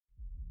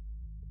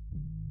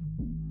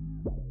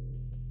Yeah,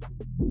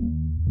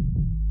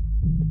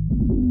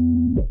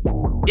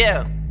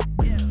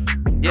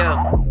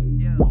 yeah.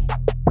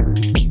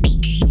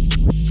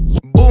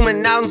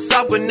 Booming out in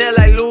South Bonnell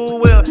like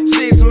Louisville.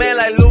 Six man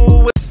like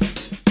Louisville.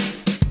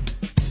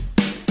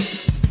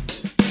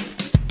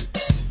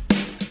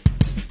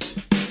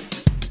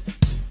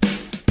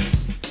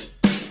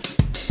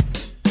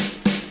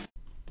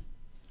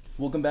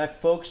 Welcome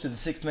back, folks, to the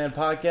Sixth Man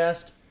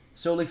Podcast,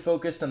 solely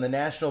focused on the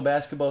National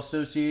Basketball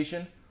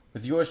Association,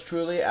 with yours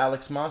truly,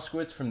 Alex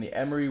Moskowitz from the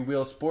Emery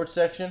Wheel Sports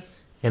Section.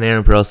 And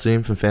Aaron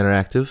Perlstein from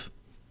Fanteractive.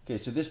 Okay,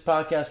 so this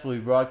podcast will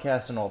be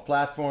broadcast on all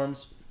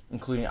platforms,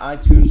 including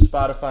iTunes,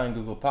 Spotify, and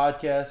Google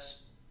Podcasts.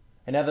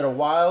 And now that a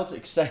wild,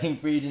 exciting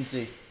free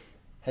agency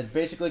has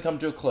basically come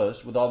to a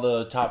close with all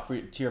the top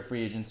tier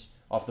free agents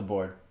off the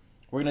board,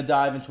 we're going to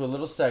dive into a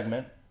little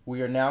segment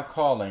we are now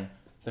calling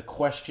the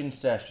Question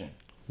Session.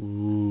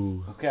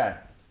 Ooh. Okay,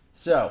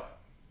 so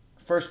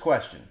first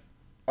question.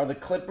 Are the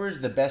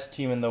Clippers the best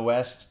team in the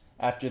West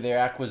after their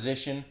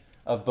acquisition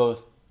of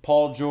both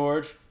Paul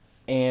George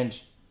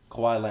and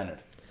Kawhi Leonard?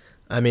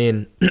 I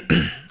mean,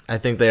 I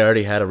think they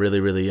already had a really,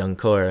 really young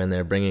core, and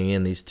they're bringing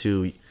in these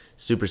two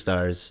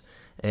superstars.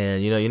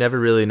 And, you never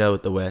really know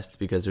with the West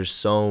because there's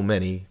so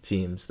many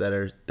teams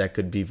that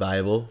could be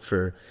viable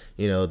for,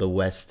 the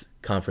West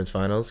Conference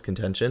Finals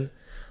contention.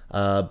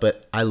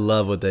 But I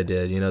love what they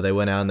did. They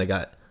went out and they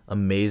got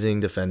amazing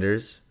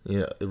defenders.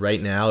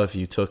 Right now, if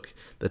you took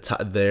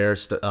their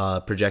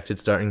projected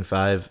starting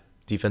five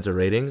defensive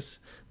ratings,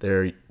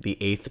 they're the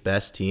 8th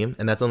best team,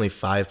 and that's only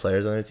 5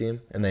 players on their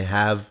team, and they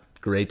have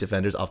great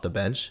defenders off the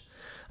bench.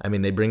 I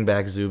mean, they bring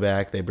back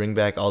Zubac, they bring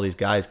back all these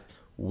guys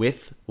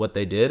with what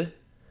they did,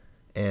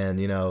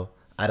 and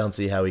I don't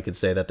see how we could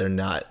say that they're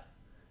not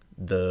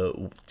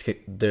the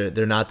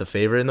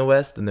favorite in the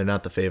West, and they're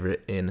not the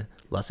favorite in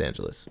Los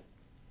Angeles.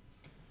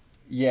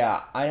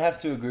 Yeah, I have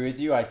to agree with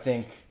you. I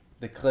think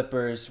the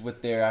Clippers,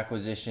 with their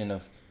acquisition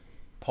of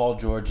Paul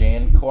George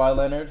and Kawhi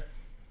Leonard,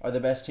 are the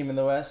best team in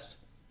the West.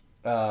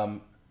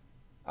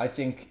 I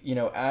think,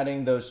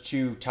 adding those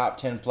two top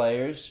 10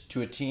 players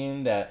to a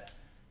team that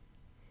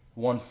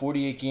won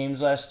 48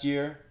 games last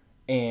year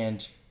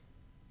and,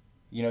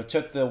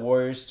 took the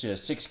Warriors to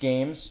 6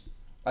 games,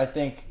 I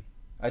think,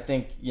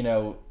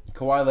 Kawhi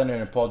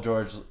Leonard and Paul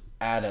George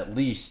add at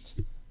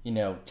least,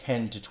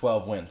 10 to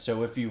 12 wins.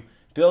 So if you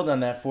build on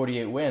that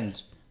 48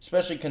 wins,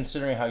 especially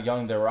considering how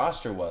young their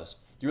roster was,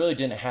 you really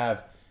didn't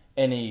have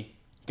any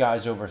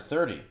guys over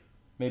 30,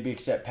 maybe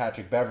except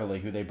Patrick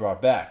Beverley, who they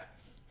brought back,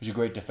 who's a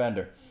great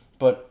defender.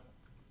 But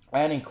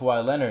adding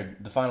Kawhi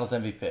Leonard, the Finals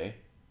MVP,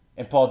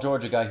 and Paul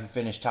George, a guy who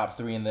finished top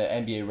 3 in the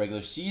NBA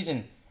regular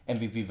season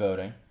MVP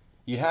voting,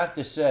 you'd have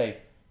to say,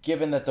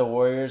 given that the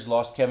Warriors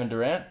lost Kevin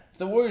Durant, if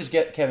the Warriors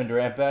get Kevin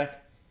Durant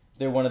back,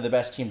 they're one of the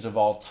best teams of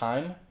all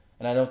time,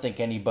 and I don't think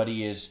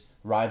anybody is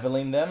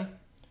rivaling them.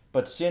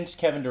 But since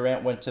Kevin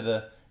Durant went to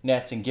the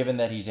Nets, and given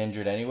that he's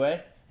injured anyway,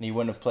 and he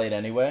wouldn't have played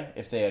anyway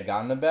if they had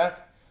gotten him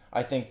back,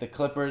 I think the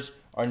Clippers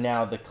are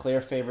now the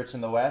clear favorites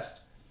in the West.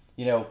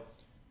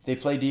 They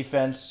play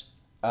defense.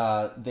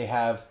 They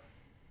have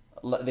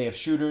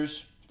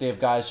shooters. They have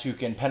guys who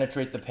can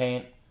penetrate the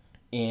paint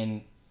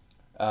in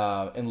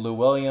Lou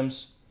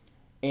Williams.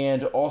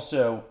 And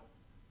also,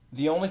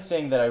 the only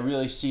thing that I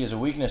really see as a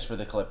weakness for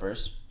the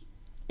Clippers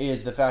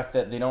is the fact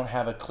that they don't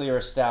have a clear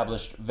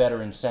established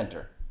veteran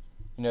center.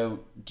 Do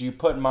you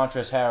put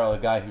Montrezl Harrell, a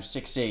guy who's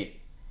 6'8",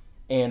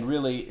 and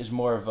really is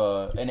more of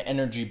an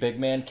energy big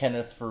man,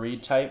 Kenneth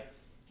Faried type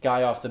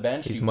guy off the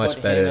bench? He's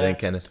much better than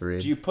Kenneth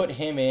Faried. Do you put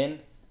him in?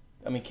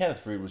 I mean,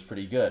 Kenneth Faried was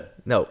pretty good.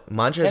 No,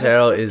 Montrezl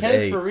Harrell is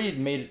Kenneth Faried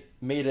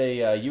made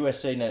a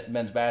USA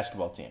men's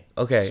basketball team.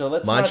 Okay, so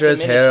let's Montrezl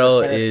not Harrell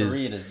what Kenneth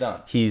Faried has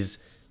done. He's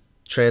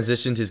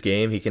transitioned his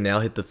game. He can now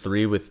hit the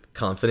 3 with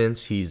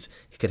confidence. He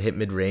could hit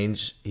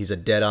mid-range. He's a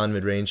dead-on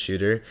mid-range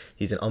shooter.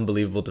 He's an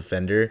unbelievable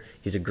defender.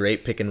 He's a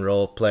great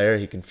pick-and-roll player.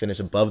 He can finish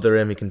above the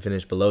rim. He can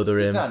finish below the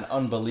rim. He's not an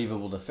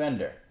unbelievable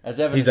defender, as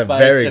evidenced He's a by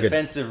very his good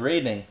defensive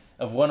rating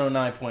of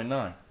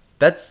 109.9.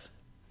 That's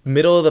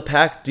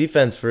middle-of-the-pack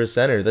defense for a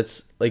center.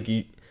 That's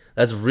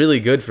really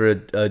good for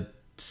a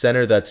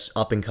center that's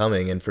up and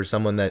coming, and for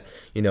someone that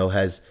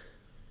has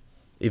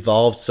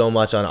evolved so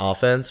much on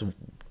offense.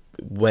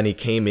 When he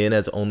came in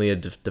as only a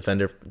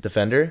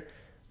defender,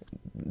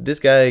 this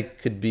guy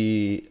could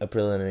be a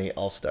preliminary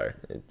all-star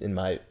in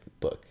my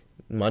book.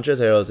 Montrezl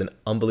Harrell is an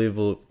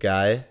unbelievable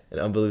guy, an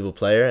unbelievable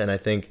player, and I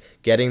think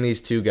getting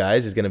these two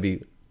guys is going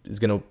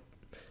to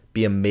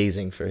be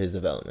amazing for his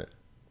development.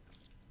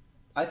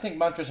 I think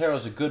Montrezl Harrell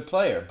is a good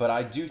player, but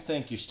I do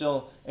think if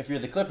you're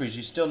the Clippers,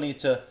 you still need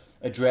to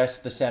address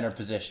the center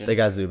position. They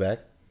got Zubac.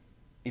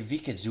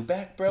 Ivica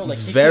Zubac, bro? He's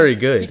very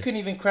good. He couldn't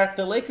even crack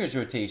the Lakers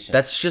rotation.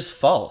 That's just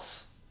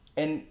false.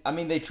 And, I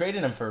mean, they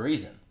traded him for a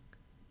reason.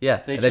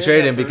 Yeah, they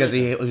traded him because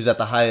he was at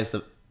the highest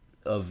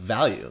of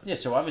value. Yeah,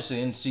 so obviously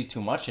they didn't see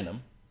too much in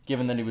him,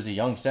 given that he was a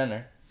young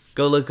center.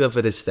 Go look up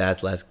at his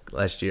stats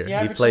last year.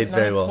 He played like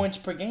very 9 well. points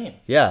per game.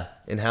 Yeah,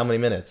 in how many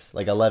minutes?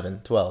 Like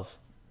 11, 12.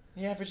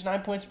 He averaged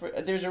 9 points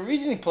per... There's a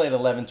reason he played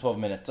 11, 12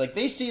 minutes. Like,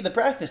 they see the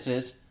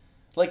practices,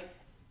 Like,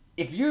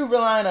 if you're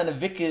relying on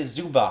Ivica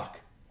Zubac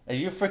as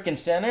your freaking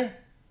center,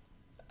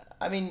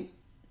 I mean,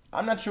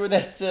 I'm not sure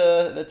that's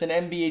an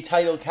NBA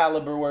title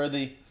caliber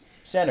worthy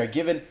center.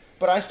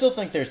 But I still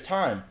think there's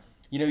time.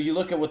 You know, you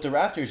look at what the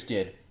Raptors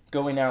did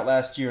going out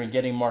last year and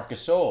getting Marc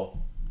Gasol,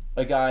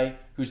 a guy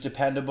who's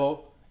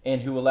dependable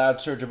and who allowed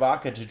Serge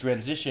Ibaka to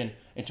transition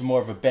into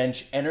more of a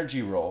bench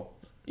energy role,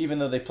 even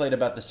though they played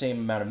about the same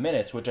amount of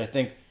minutes, which I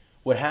think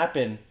would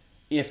happen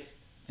if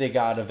they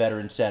got a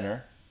veteran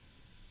center.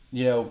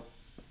 You know,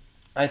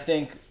 I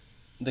think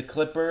the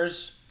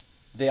Clippers,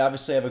 they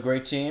obviously have a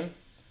great team.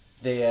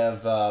 They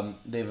have a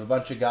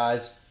bunch of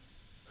guys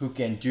who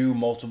can do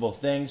multiple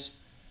things.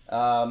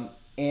 And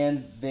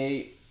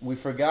we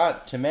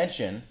forgot to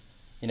mention,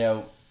 you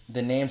know,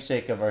 the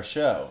namesake of our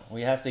show.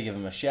 We have to give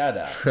him a shout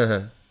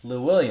out. Lou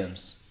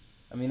Williams.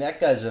 I mean, that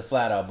guy's a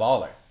flat out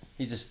baller.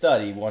 He's a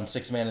stud. He won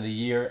Sixth Man of the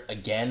Year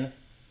again.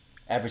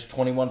 Averaged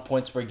 21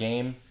 points per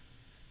game.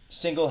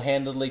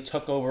 Single-handedly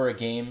took over a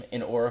game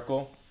in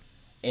Oracle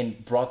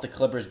and brought the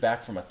Clippers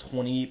back from a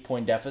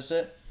 28-point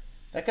deficit.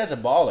 That guy's a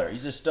baller.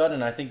 He's a stud,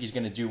 and I think he's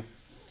going to do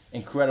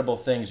incredible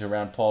things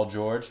around Paul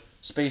George.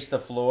 Space the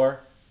floor,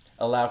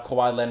 allow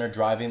Kawhi Leonard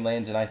driving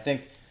lanes, and I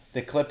think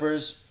the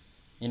Clippers,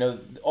 you know,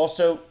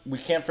 also, we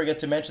can't forget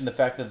to mention the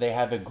fact that they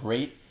have a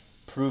great,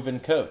 proven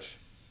coach.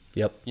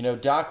 Yep. You know,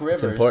 Doc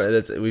Rivers. It's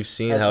important. We've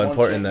seen how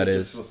important that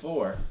is.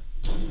 Before,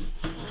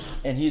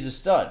 and he's a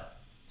stud.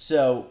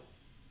 So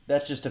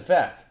that's just a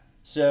fact.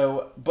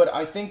 So, but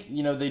I think,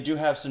 you know, they do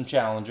have some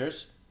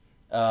challengers.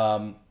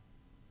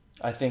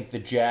 I think the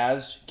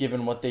Jazz,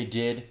 given what they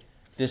did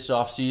this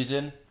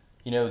offseason,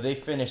 you know, they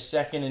finished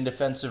second in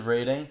defensive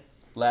rating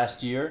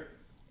last year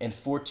and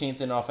 14th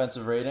in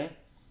offensive rating.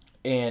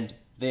 And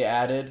they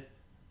added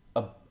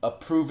a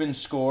proven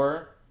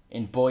scorer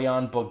in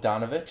Bojan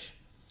Bogdanovic.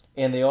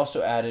 And they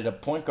also added a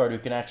point guard who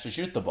can actually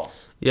shoot the ball.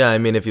 Yeah, I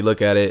mean, if you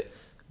look at it,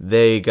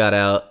 they got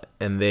out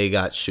and they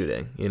got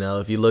shooting. You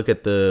know, if you look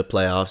at the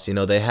playoffs, you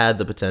know, they had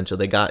the potential.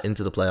 They got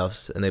into the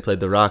playoffs and they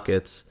played the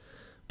Rockets,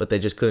 but they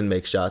just couldn't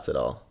make shots at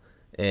all.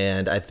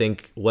 And I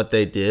think what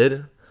they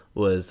did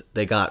was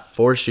they got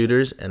 4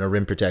 shooters and a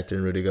rim protector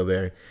in Rudy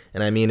Gobert.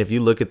 And I mean, if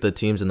you look at the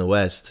teams in the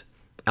West,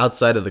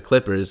 outside of the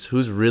Clippers,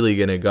 who's really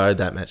going to guard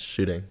that much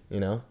shooting, you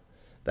know?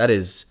 That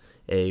is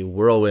a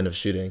whirlwind of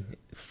shooting.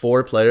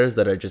 4 players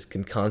that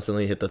can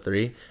constantly hit the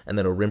 3, and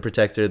then a rim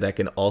protector that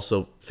can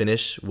also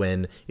finish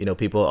when, you know,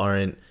 people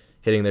aren't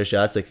hitting their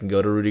shots. They can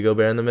go to Rudy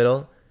Gobert in the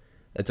middle.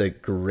 It's a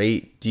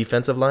great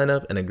defensive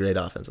lineup and a great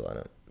offensive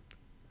lineup.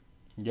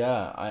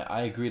 Yeah,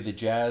 I agree. The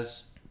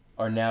Jazz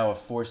are now a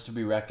force to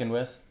be reckoned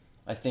with.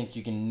 I think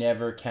you can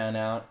never count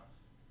out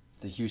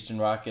the Houston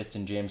Rockets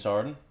and James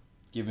Harden,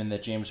 given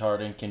that James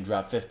Harden can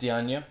drop 50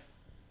 on you.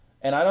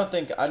 And I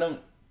don't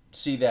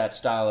see that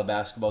style of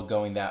basketball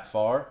going that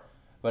far,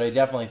 but I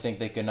definitely think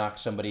they could knock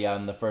somebody out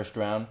in the first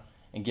round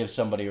and give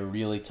somebody a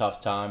really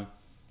tough time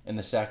in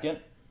the second.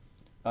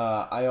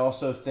 I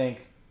also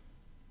think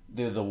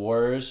the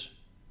Warriors,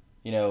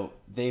 you know,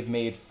 they've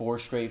made 4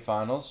 straight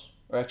finals.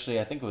 Or actually,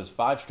 I think it was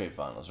 5 straight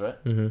finals,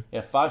 right? Mm-hmm.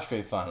 Yeah, 5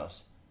 straight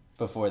finals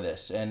before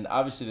this. And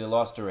obviously they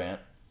lost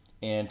Durant,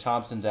 and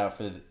Thompson's out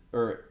for the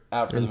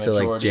Until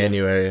majority like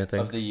January, I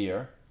think, of the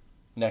year,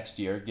 next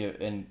year.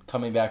 And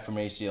coming back from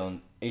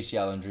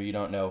ACL injury, you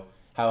don't know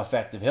how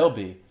effective he'll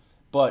be.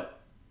 But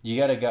you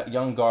got a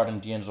young guard in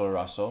D'Angelo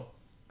Russell,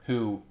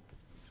 who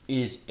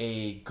is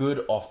a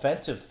good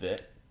offensive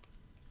fit.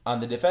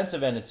 On the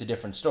defensive end, it's a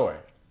different story.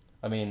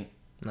 I mean,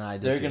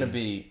 they're gonna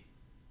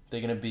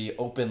be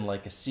open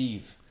like a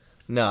sieve.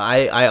 No,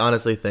 I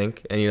honestly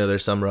think, and you know,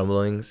 there's some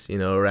rumblings, you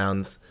know,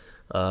 around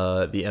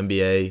the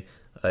NBA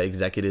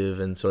executive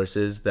and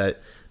sources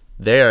that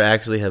they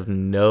actually have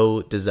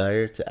no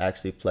desire to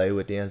actually play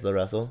with D'Angelo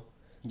Russell.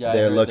 Yeah,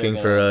 they're looking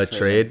for a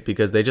trade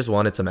because they just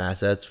wanted some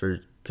assets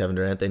for Kevin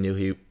Durant.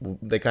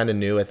 They kind of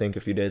knew, I think,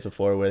 a few days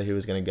before where he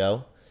was going to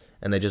go,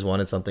 and they just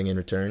wanted something in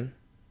return.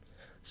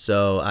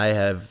 So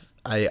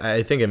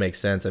I think it makes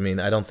sense. I mean,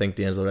 I don't think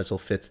D'Angelo Russell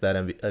fits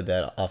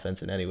that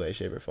offense in any way,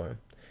 shape, or form.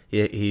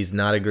 He's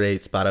not a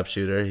great spot-up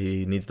shooter.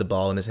 He needs the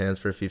ball in his hands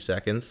for a few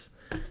seconds,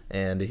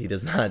 and he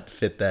does not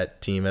fit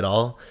that team at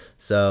all.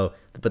 So,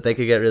 but they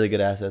could get really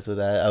good assets with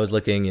that. I was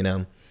looking, you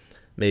know,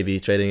 maybe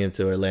trading him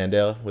to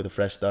Orlando with a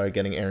fresh start,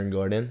 getting Aaron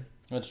Gordon.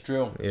 That's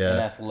true. Yeah. An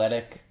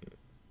athletic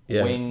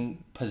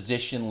wing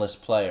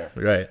positionless player.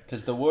 Right.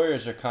 Because the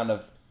Warriors are kind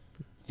of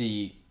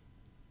the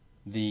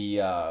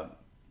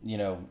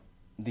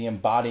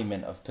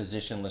embodiment of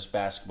positionless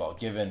basketball,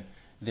 given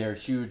their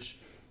huge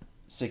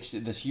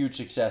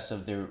success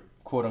of their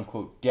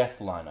quote-unquote death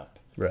lineup,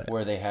 right,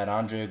 where they had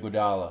Andre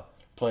Iguodala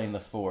playing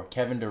the 4,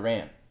 Kevin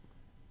Durant,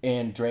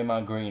 and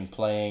Draymond Green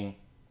playing,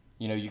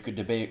 you know, you could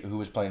debate who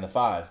was playing the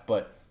 5,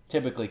 but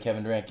typically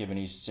Kevin Durant, given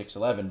he's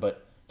 6'11",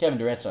 but Kevin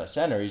Durant's not a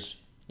center.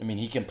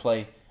 He can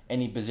play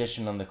any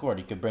position on the court.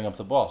 He could bring up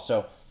the ball.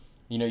 So,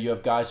 you know, you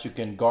have guys who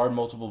can guard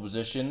multiple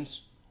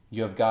positions.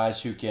 You have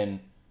guys who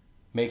can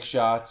make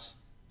shots,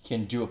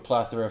 can do a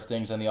plethora of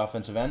things on the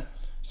offensive end.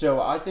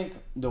 So I think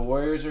the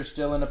Warriors are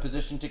still in a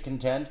position to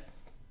contend.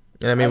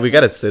 And I mean, we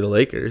got to say the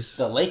Lakers.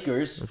 The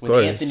Lakers with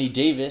course. Anthony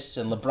Davis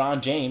and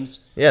LeBron James.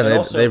 Yeah,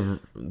 and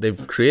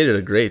they've created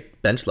a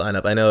great bench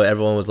lineup. I know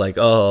everyone was like,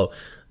 "Oh,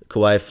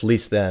 Kawhi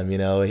fleeced them." You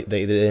know,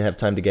 they didn't have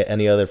time to get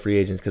any other free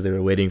agents because they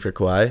were waiting for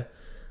Kawhi.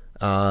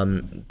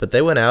 But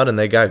they went out and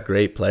they got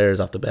great players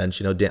off the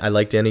bench. You know, I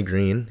like Danny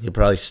Green. He'll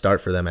probably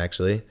start for them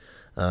actually.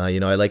 You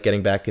know, I like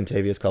getting back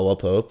Kentavious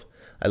Caldwell-Pope.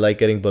 I like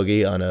getting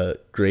Boogie on a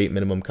great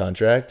minimum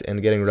contract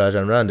and getting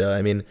Rajon Rondo.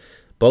 I mean,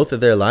 both of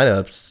their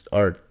lineups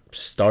are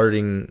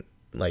starting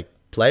like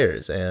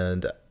players,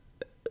 and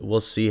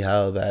we'll see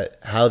how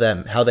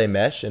they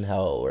mesh and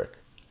how it'll work.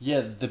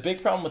 Yeah, the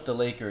big problem with the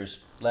Lakers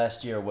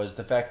last year was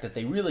the fact that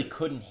they really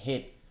couldn't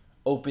hit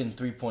open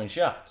three-point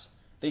shots.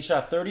 They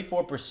shot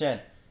 34%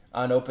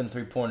 on open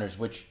three-pointers,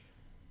 which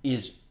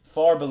is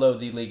far below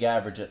the league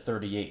average at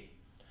 38.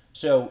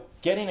 So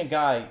getting a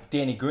guy,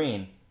 Danny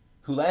Green,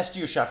 who last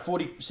year shot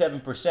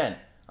 47%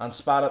 on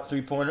spot-up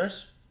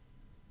three-pointers,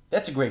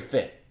 that's a great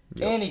fit.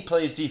 Yep. And he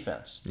plays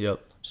defense.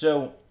 Yep.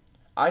 So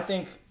I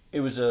think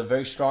it was a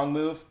very strong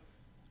move.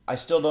 I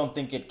still don't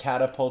think it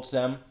catapults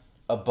them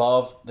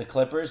above the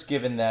Clippers,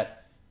 given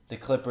that the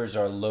Clippers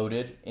are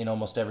loaded in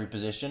almost every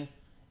position.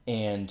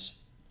 And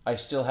I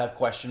still have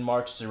question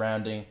marks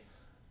surrounding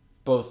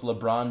both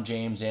LeBron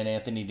James and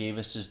Anthony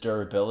Davis's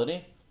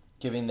durability,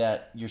 given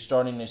that you're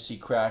starting to see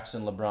cracks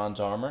in LeBron's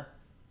armor.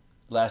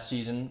 Last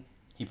season,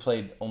 he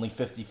played only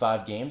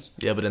 55 games.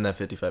 Yeah, but in that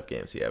 55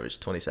 games, he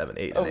averaged 27,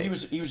 8, Oh, and 8. he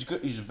was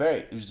good.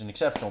 He was an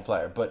exceptional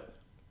player, but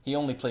he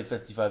only played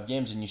 55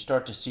 games, and you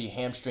start to see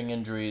hamstring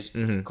injuries,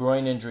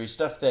 groin injuries,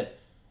 stuff that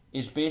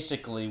is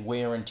basically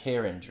wear and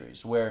tear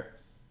injuries.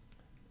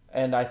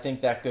 And I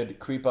think that could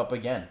creep up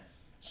again.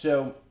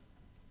 So,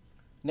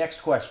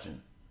 next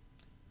question: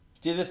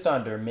 did the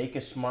Thunder make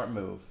a smart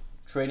move,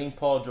 trading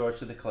Paul George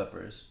to the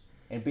Clippers,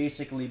 and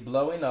basically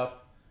blowing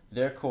up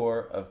their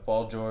core of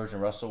Paul George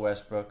and Russell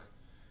Westbrook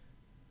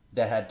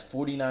that had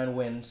 49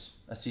 wins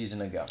a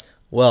season ago?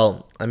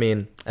 Well, I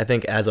mean, I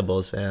think as a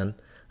Bulls fan,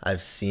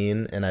 I've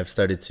seen and I've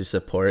started to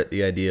support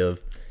the idea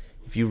of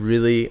if you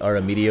really are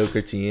a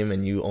mediocre team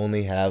and you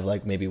only have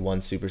like maybe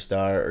one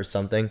superstar or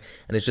something,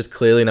 and it's just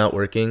clearly not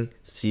working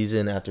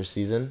season after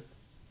season,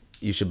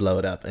 you should blow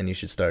it up and you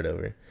should start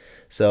over.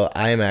 So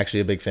I am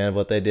actually a big fan of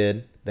what they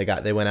did.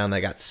 They went out and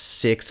they got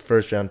 6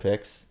 first-round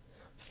picks,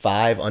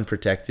 5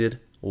 unprotected,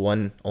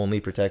 1 only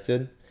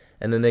protected,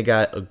 and then they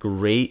got a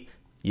great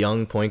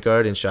young point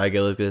guard in Shai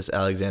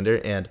Gilgeous-Alexander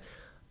and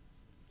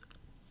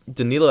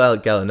Danilo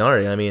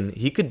Gallinari. I mean,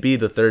 he could be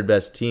the third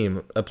best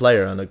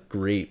player on a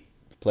great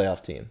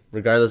playoff team,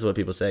 regardless of what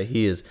people say.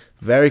 He is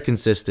very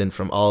consistent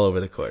from all over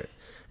the court,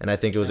 and I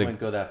think it was I wouldn't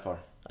go that far.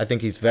 I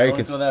think he's I very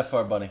wouldn't go that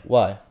far, buddy.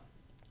 Why?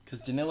 Because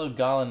Danilo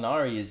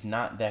Gallinari is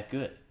not that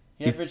good.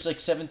 He averaged like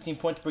 17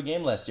 points per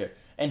game last year,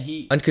 and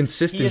he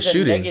Inconsistent he is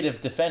shooting. a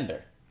negative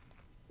defender.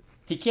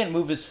 He can't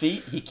move his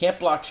feet. He can't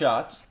block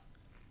shots.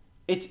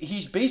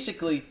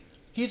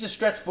 He's a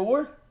stretch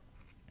forward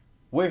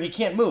where he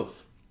can't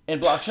move and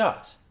block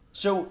shots.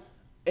 So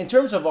in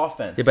terms of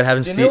offense, Yeah, but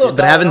having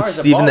Gallinari's a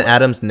Steven baller.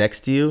 Adams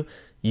next to you,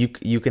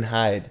 you can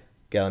hide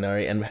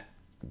Gallinari, and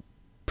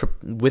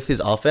with his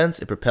offense,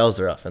 it propels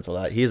their offense a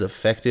lot. He is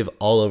effective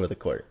all over the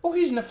court. Oh,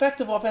 he's an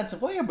effective offensive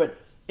player, but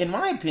in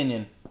my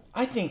opinion,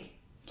 I think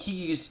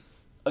he's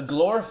a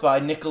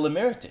glorified Nikola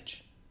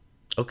Mirotic.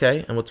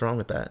 Okay, and what's wrong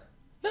with that?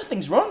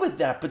 Nothing's wrong with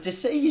that, but to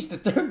say he's the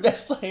third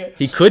best player,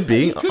 He could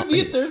be. He could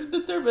be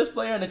the third best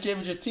player on a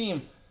championship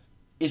team,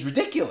 is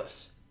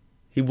ridiculous.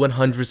 He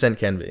 100%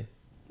 can be.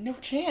 No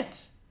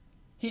chance.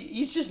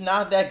 He's just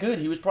not that good.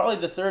 He was probably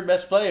the third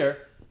best player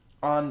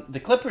on the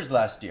Clippers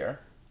last year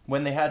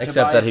when they had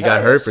Except Tobias that he got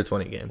hurt Harris. for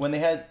 20 games. When they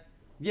had,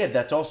 yeah,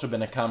 that's also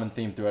been a common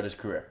theme throughout his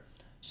career.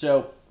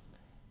 So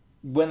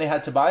when they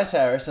had Tobias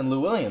Harris and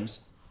Lou Williams,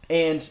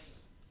 and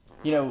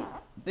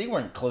they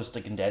weren't close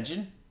to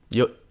contention.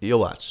 You'll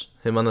watch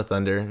him on the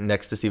Thunder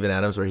next to Steven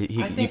Adams, where I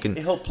you think can.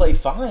 he'll play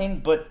fine,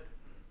 but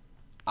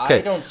I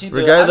Okay, don't see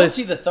regardless-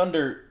 the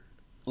Thunder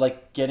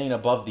like getting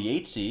above the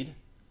 8 seed.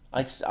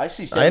 I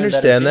see. 7 I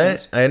understand better that.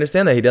 teams. I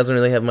understand that he doesn't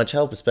really have much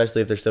help,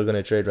 especially if they're still going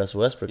to trade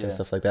Russell Westbrook and Yeah.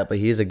 stuff like that. But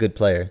he is a good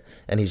player,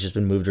 and he's just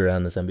been moved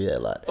around this NBA a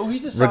lot. Oh,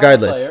 he's a solid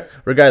player.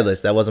 Regardless,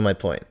 that wasn't my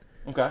point.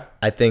 Okay.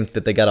 I think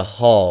that they got a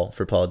haul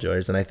for Paul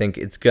George, and I think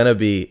it's going to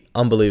be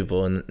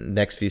unbelievable in the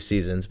next few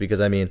seasons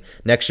because, I mean,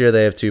 next year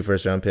they have 2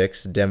 first-round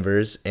picks,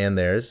 Denver's and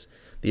theirs.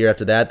 The year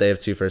after that, they have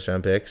 2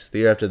 first-round picks. The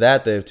year after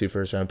that, they have 2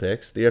 first-round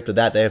picks. The year after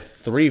that, they have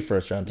 3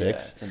 first-round Yeah,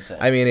 picks. it's insane.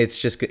 I mean,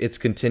 it's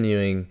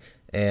continuing,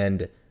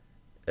 and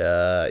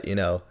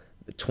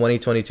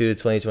 2022 to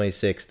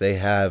 2026, they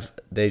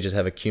just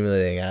have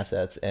accumulating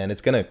assets, and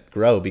it's gonna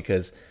grow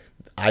because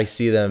I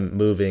see them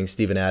moving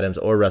Steven Adams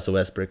or Russell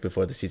Westbrook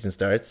before the season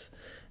starts,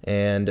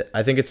 and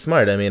I think it's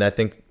smart. I mean, I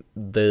think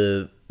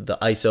the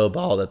ISO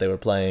ball that they were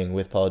playing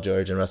with Paul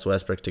George and Russell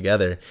Westbrook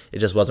together, it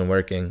just wasn't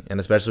working, and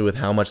especially with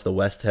how much the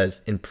West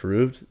has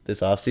improved this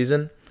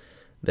offseason,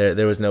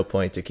 there was no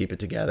point to keep it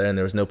together, and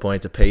there was no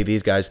point to pay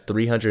these guys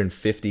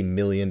 $350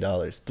 million.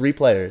 3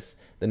 players,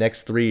 the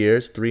next 3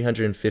 years,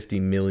 $350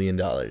 million.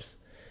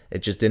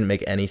 It just didn't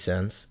make any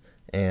sense,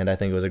 and I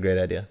think it was a great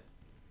idea.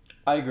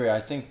 I agree. I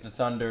think the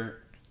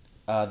Thunder,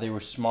 they were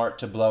smart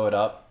to blow it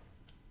up.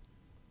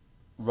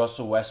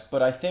 Russell West,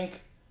 but I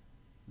think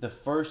the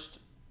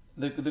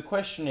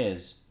question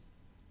is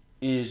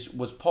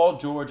was Paul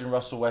George and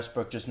Russell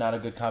Westbrook just not a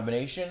good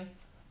combination,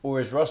 or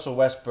is Russell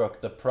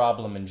Westbrook the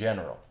problem in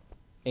general?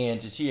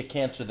 And is he a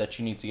cancer that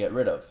you need to get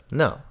rid of?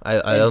 No,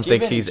 I don't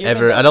think he's given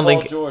ever. that I don't Paul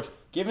think George.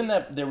 Given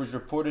that there was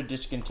reported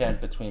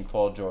discontent between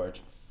Paul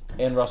George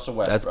and Russell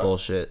Westbrook, that's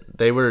bullshit.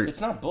 They were.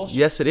 It's not bullshit.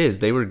 Yes, it is.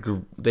 They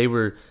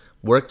were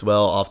worked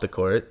well off the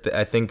court.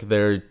 I think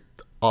their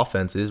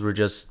offenses were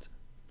just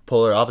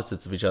polar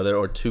opposites of each other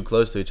or too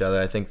close to each other.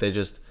 I think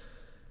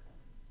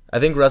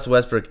Russell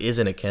Westbrook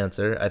isn't a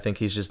cancer. I think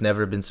he's just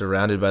never been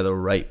surrounded by the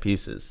right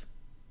pieces.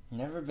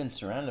 Never been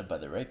surrounded by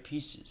the right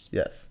pieces.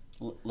 Yes.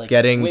 Wait,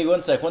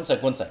 one sec.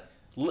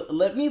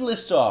 Let me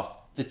list off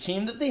the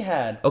team that they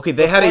had. Okay,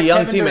 they had a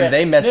young team and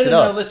they messed it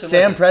up.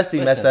 Sam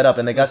Presti messed that up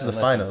and they got to the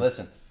finals.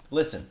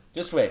 Listen.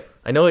 Just wait.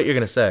 I know what you're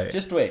going to say.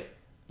 Just wait.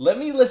 Let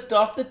me list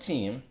off the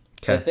team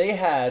that they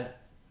had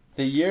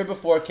the year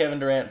before Kevin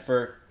Durant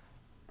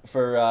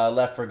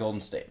left for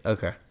Golden State.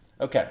 Okay.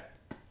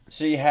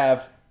 So you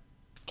have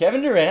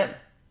Kevin Durant,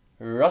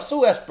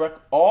 Russell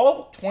Westbrook,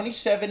 all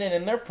 27 and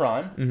in their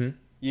prime. Mm-hmm.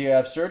 You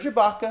have Serge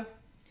Ibaka.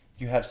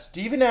 You have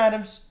Steven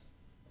Adams.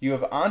 You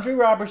have Andre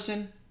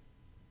Robertson.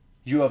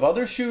 You have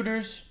other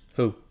shooters.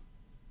 Who?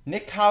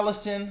 Nick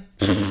Collison.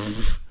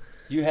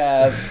 You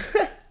have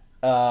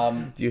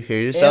do you hear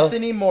yourself?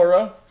 Anthony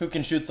Morrow, who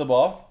can shoot the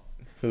ball.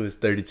 Who was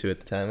 32 at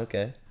the time,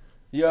 okay.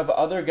 You have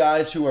other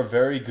guys who are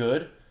very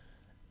good.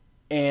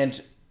 And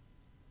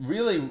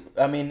really,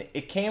 I mean,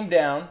 it came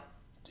down.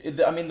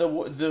 I mean,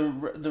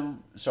 the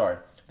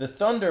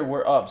Thunder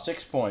were up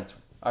 6 points.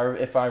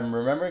 If I'm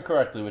remembering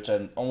correctly, which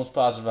I'm almost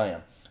positive I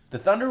am. The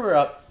Thunder were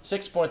up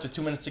 6 points with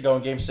 2 minutes to go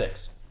in Game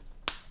 6.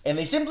 And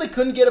they simply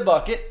couldn't get a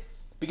bucket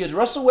because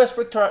Russell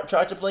Westbrook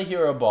tried to play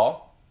hero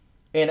ball.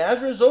 And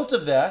as a result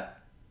of that,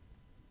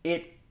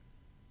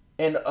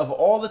 and of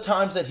all the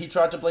times that he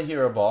tried to play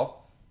hero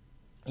ball,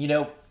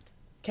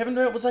 Kevin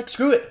Durant was like,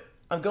 screw it.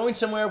 I'm going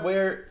somewhere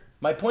where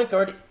my point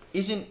guard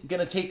isn't going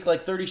to take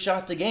like 30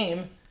 shots a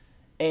game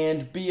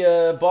and be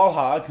a ball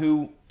hog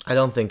who... I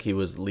don't think he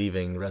was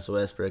leaving Russell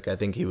Westbrook. I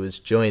think he was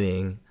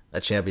joining a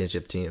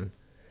championship team.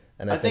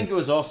 And I think it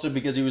was also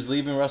because he was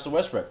leaving Russell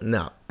Westbrook.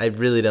 No, I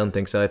really don't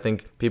think so. I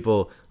think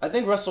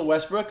Russell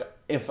Westbrook,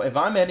 if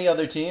I'm any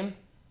other team,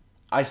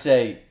 I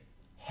say,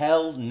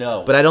 hell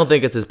no. But I don't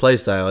think it's his play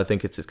style. I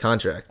think it's his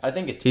contract. I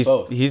think it's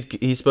both.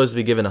 He's supposed to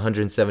be given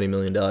 $170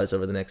 million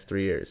over the next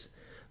 3 years.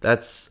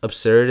 That's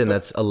absurd, and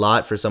that's a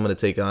lot for someone to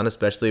take on,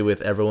 especially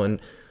with everyone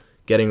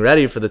getting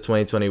ready for the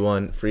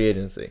 2021 free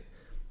agency.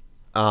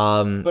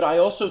 But I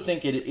also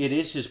think it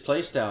is his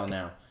play style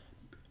now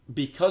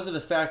because of the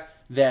fact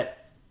that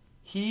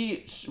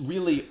he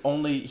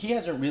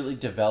hasn't really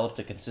developed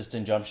a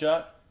consistent jump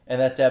shot, and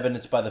that's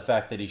evidenced by the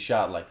fact that he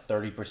shot like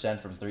 30%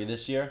 from three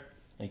this year,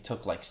 and he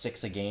took like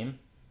 6 a game.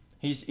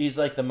 He's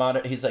like the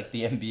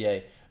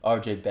NBA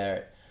RJ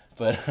Barrett,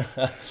 but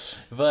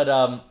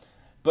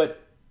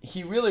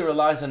he really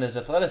relies on his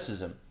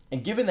athleticism,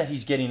 and given that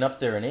he's getting up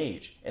there in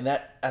age, and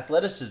that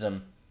athleticism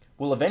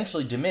will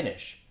eventually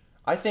diminish,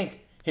 I think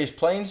his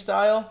playing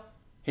style,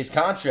 his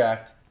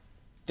contract,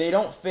 they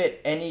don't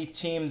fit any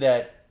team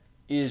that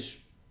is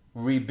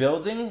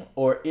rebuilding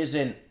or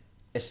isn't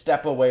a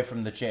step away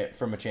from a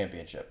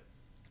championship.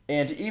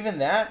 And even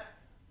that,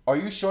 are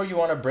you sure you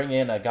want to bring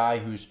in a guy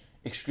who's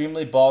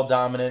extremely ball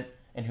dominant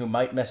and who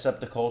might mess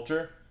up the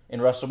culture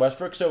in Russell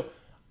Westbrook? So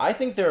I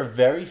think there are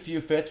very few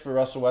fits for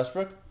Russell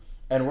Westbrook,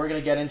 and we're going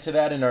to get into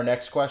that in our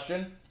next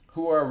question.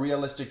 Who are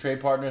realistic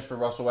trade partners for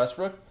Russell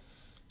Westbrook?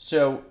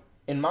 So,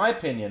 in my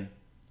opinion,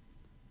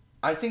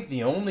 I think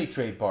the only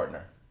trade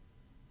partner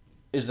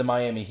is the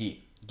Miami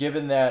Heat,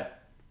 given that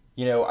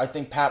I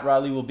think Pat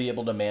Riley will be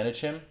able to manage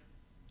him.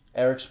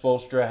 Eric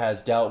Spoelstra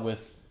has dealt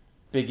with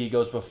big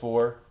egos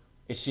before.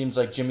 It seems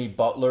like Jimmy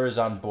Butler is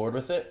on board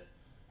with it.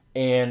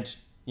 And,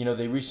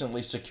 they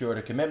recently secured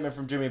a commitment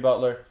from Jimmy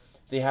Butler.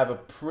 They have a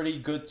pretty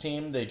good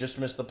team. They just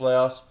missed the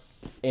playoffs.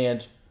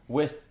 And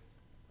with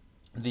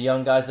the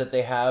young guys that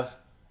they have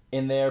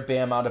in there,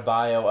 Bam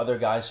Adebayo, other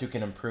guys who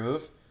can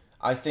improve,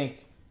 I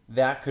think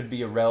that could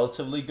be a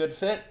relatively good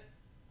fit.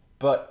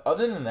 But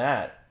other than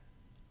that,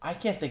 I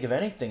can't think of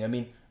anything. I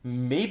mean,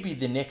 maybe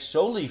the Knicks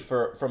solely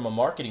from a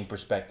marketing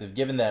perspective,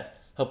 given that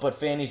he'll put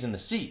fannies in the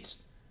seats.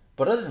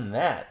 But other than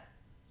that,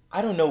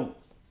 I don't know,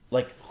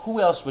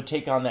 who else would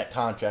take on that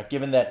contract,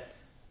 given that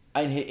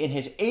in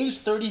his age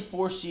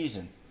 34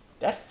 season,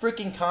 that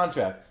freaking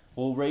contract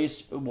will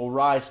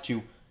rise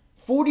to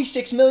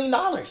 $46 million.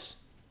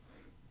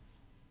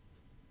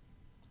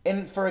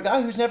 And for a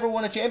guy who's never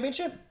won a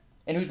championship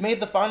and who's made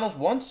the finals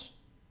once.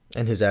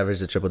 And who's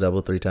averaged a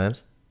triple-double 3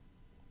 times.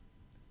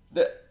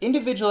 The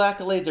individual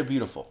accolades are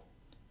beautiful,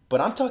 but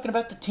I'm talking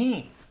about the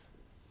team.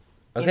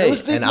 Okay, in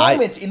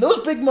those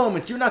big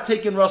moments, you're not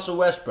taking Russell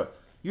Westbrook.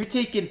 You're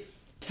taking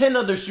 10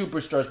 other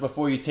superstars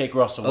before you take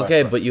Russell Westbrook.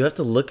 Okay, but you have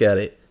to look at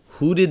it.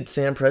 who did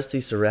Sam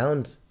Presti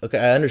surround? Okay,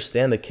 I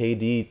understand the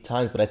KD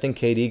times, but I think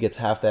KD gets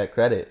half that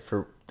credit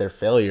for their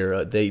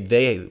failure.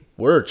 They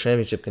were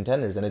championship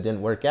contenders, and it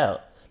didn't work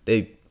out.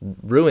 They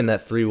ruined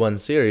that 3-1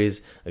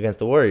 series against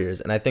the Warriors,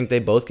 and I think they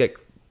both get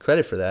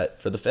credit for that,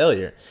 for the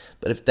failure.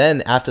 But if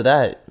then, after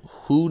that,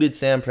 who did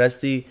Sam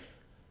Presti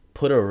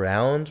put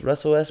around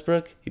Russell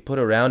Westbrook? He put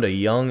around a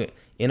young,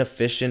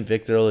 inefficient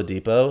Victor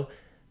Oladipo.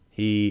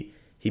 He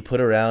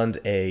put around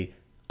a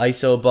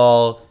iso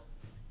ball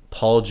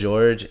Paul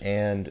George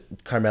and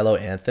Carmelo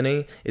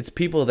Anthony. It's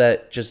people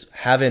that just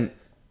haven't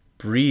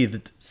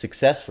breathed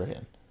success for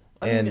him.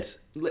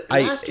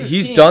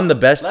 He's done the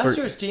best last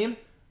year's team.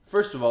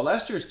 First of all,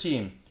 last year's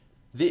team,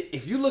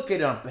 if you look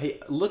at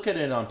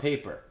it on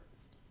paper,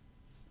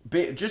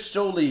 just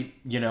solely,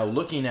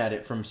 looking at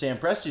it from Sam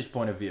Presti's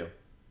point of view,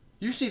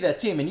 you see that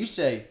team and you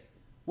say,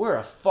 we're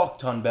a fuck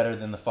ton better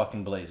than the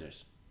fucking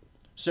Blazers.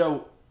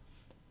 So,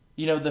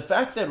 the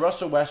fact that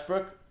Russell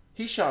Westbrook,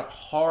 he shot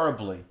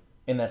horribly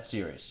in that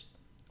series.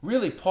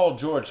 Really, Paul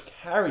George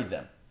carried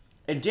them.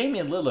 And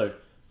Damian Lillard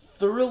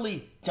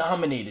thoroughly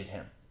dominated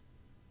him.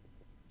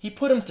 He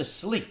put him to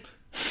sleep.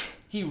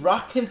 He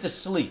rocked him to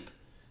sleep.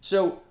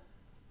 So,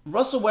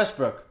 Russell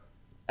Westbrook,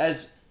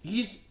 as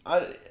he's...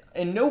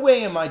 in no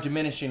way am I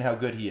diminishing how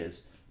good he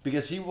is,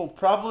 because he will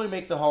probably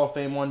make the Hall of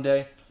Fame one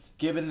day,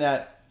 given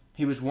that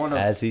he was one of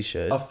as he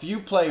should. A few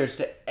players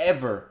to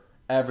ever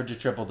average a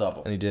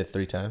triple-double. And he did it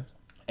 3 times.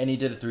 And he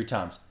did it 3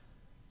 times.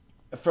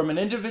 From an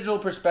individual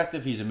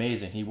perspective, he's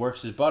amazing. He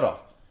works his butt off.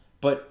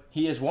 But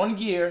he has one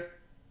gear,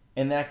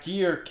 and that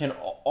gear can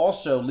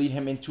also lead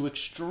him into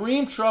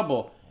extreme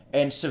trouble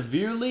and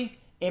severely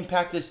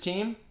impact his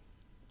team,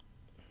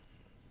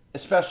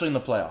 especially in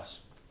the playoffs.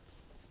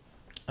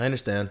 I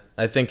understand.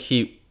 I think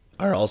Heat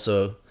are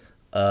also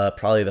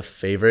probably the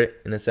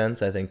favorite in a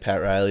sense. I think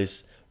Pat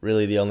Riley's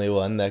really the only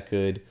one that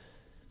could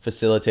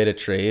facilitate a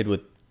trade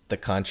with the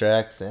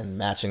contracts and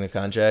matching the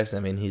contracts. I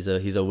mean, he's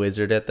a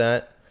wizard at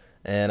that.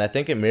 And I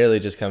think it merely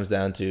just comes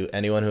down to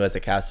anyone who has the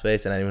cap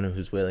space and anyone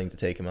who's willing to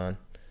take him on.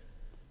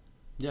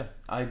 Yeah,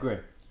 I agree.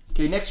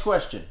 Okay, next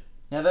question.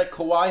 Now that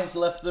Kawhi has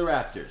left the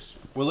Raptors,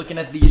 we're looking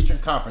at the Eastern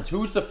Conference.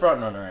 Who's the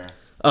front runner, Aaron?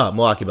 Oh,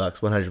 Milwaukee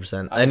Bucks,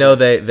 100%. I know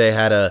they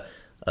had a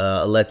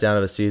letdown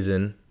of a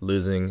season,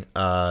 losing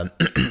to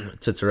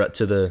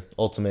the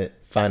ultimate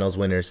finals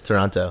winners,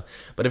 Toronto.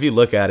 But if you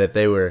look at it,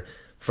 they were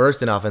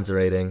first in defensive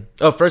rating,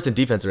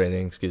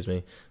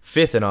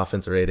 5th in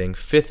offensive rating,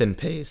 5th in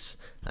pace.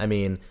 I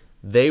mean,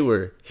 they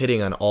were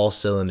hitting on all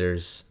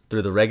cylinders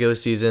through the regular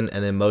season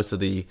and then most of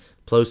the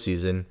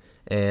postseason.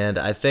 And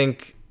I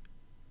think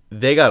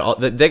they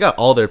got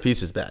all their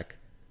pieces back.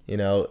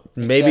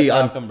 Maybe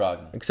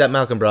except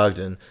Malcolm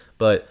Brogdon,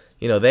 but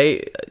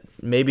they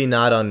maybe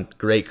not on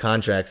great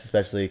contracts,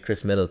 especially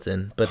Chris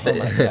Middleton, but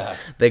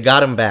they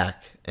got him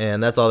back,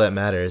 and that's all that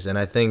matters. And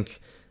I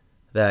think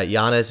that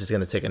Giannis is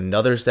going to take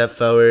another step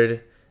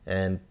forward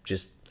and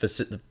just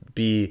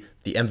be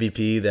the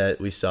MVP that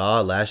we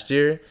saw last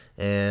year.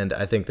 And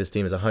I think this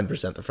team is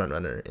 100% the front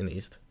runner in the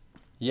East.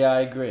 Yeah,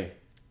 I agree.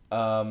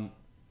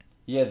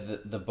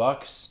 The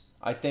Bucks.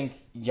 I think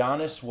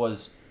Giannis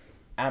was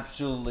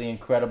absolutely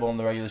incredible in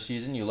the regular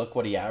season. You look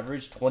what he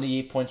averaged: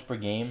 28 points per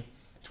game,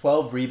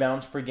 12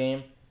 rebounds per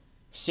game,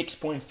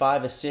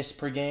 6.5 assists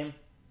per game.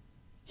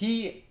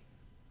 He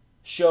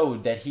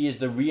showed that he is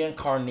the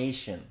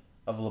reincarnation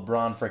of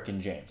LeBron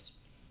frickin' James.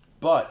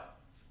 But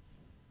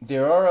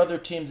there are other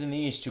teams in the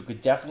East who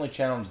could definitely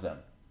challenge them.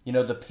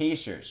 The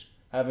Pacers,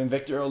 having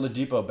Victor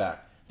Oladipo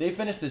back. They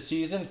finished the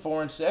season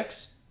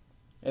 4-6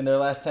 in their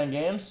last 10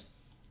 games,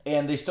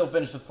 and they still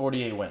finished with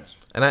 48 wins.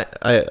 And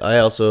I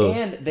also...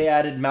 And they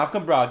added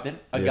Malcolm Brogdon,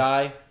 a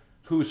guy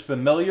who's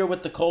familiar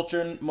with the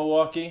culture in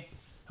Milwaukee,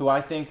 who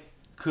I think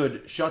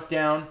could shut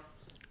down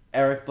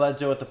Eric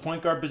Bledsoe at the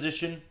point guard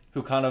position,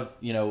 who kind of,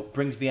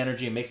 brings the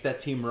energy and makes that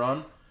team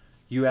run.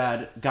 You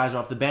add guys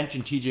off the bench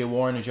in TJ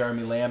Warren and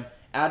Jeremy Lamb.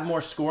 Add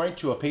more scoring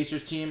to a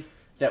Pacers team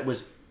that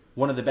was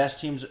one of the best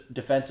teams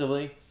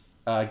defensively,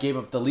 gave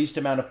up the least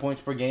amount of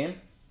points per game.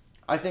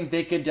 I think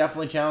they could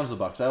definitely challenge the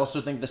Bucks. I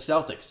also think the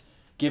Celtics,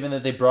 given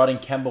that they brought in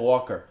Kemba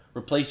Walker,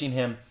 replacing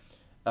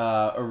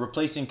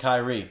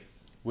Kyrie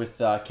with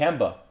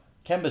Kemba.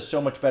 Kemba's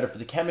so much better for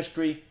the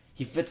chemistry.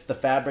 He fits the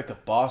fabric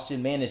of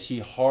Boston. Man, is he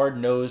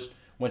hard-nosed,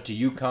 went to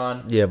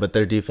UConn. Yeah, but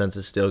their defense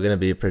is still going to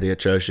be pretty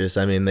atrocious.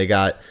 I mean,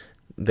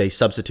 they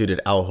substituted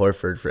Al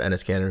Horford for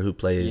Enes Kanter, who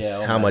plays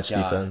much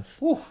defense?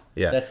 Whew.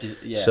 Yeah.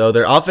 So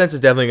their offense is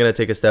definitely going to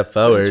take a step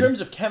forward. In terms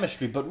of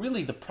chemistry, but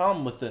really the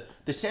problem with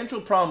the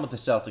central problem with the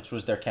Celtics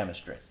was their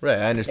chemistry. Right,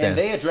 I understand. And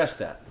they addressed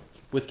that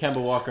with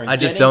Kemba Walker. And I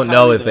just don't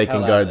know if they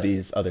can guard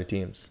these other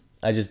teams.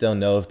 I just don't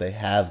know if they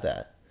have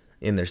that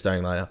in their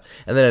starting lineup.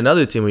 And then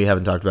another team we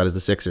haven't talked about is the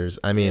Sixers.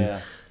 I mean,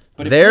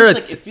 but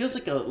it feels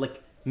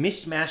like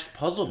mismatched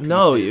puzzle pieces.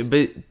 No,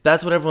 but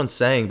that's what everyone's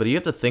saying. But you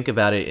have to think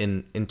about it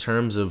in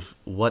terms of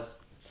what's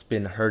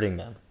been hurting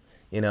them.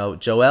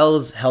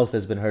 Joel's health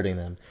has been hurting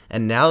them.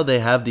 And now they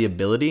have the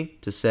ability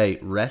to say,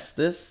 rest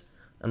this,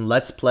 and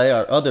let's play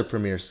our other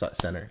premier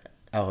center.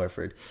 Al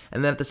Horford.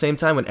 And then at the same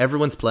time, when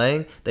everyone's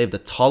playing, they have the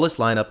tallest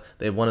lineup.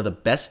 They have one of the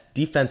best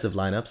defensive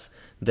lineups.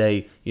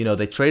 They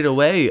traded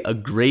away a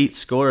great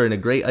scorer and a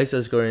great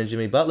ISO scorer in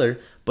Jimmy Butler,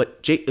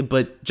 but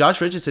Josh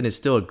Richardson is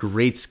still a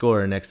great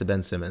scorer next to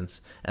Ben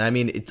Simmons. And I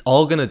mean, it's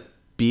all going to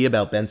be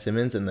about Ben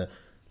Simmons and the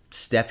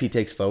step he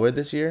takes forward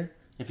this year.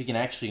 If he can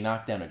actually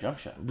knock down a jump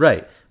shot.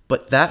 Right.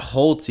 But that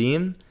whole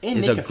team And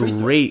is make a a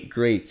free throw.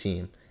 great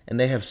team. And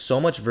they have so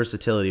much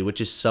versatility,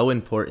 which is so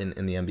important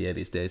in the NBA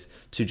these days,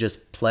 to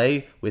just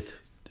play with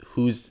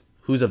who's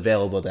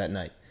available that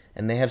night.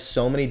 And they have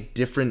so many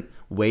different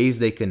ways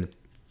they can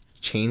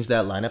change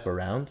that lineup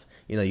around.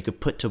 You know, you could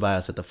put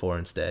Tobias at the 4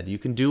 instead. You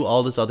can do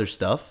all this other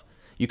stuff.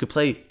 You could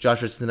play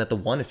Josh Richardson at the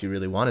 1 if you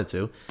really wanted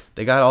to.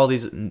 They got all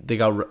these. They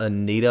got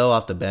Nito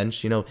off the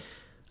bench. You know,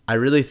 I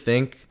really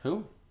think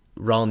Who?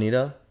 Raul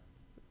Nito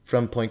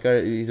from point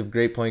guard. He's a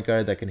great point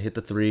guard that can hit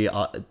the 3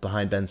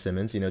 behind Ben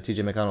Simmons. You know,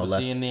 TJ McConnell Was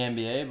left. he in the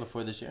NBA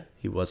before this year?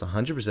 He was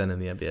 100% in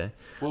the NBA.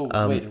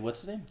 Whoa, wait,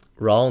 what's his name?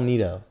 Raul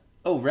Nito.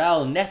 Oh,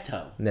 Raul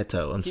Neto.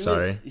 Neto. I'm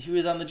sorry. He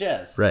was on the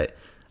Jazz. Right.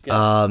 Good.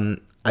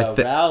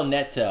 Raul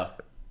Neto.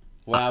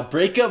 Wow,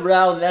 break up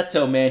Raul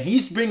Neto, man.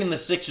 He's bringing the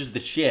Sixers the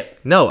chip.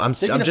 No, I'm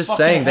They're gonna just fucking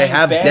saying they hang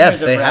have banners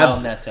depth. of They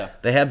Raul Neto.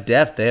 have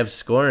depth. They have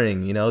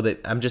scoring. You know that.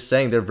 I'm just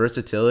saying their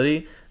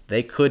versatility.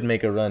 They could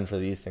make a run for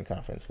the Eastern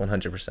Conference,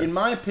 100%. In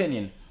my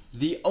opinion,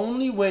 the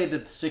only way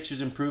that the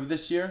Sixers improve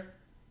this year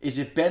is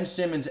if Ben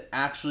Simmons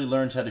actually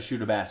learns how to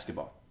shoot a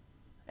basketball.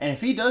 And if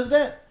he does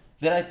that,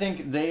 then I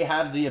think they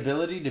have the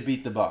ability to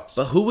beat the Bucks.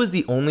 But who was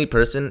the only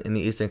person in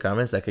the Eastern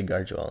Conference that could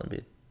guard Joel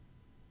Embiid?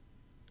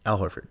 Al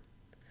Horford.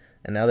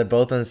 And now they're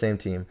both on the same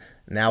team.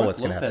 Now what's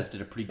going to happen? Lopez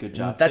did a pretty good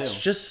job, That's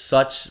too. just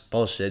such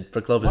bullshit.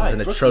 Brook Lopez Why? is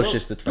an Brook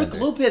atrocious Lo- defender.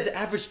 Brook Lopez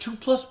averaged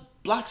 2+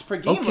 blocks per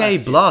game Okay, last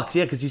year. blocks.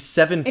 Yeah, because he's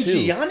 7'2". And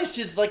Giannis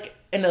is like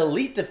an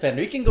elite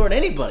defender. He can guard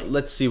anybody.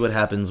 Let's see what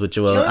happens with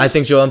Joel. Giannis- I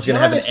think Joel's going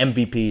to have an Giannis-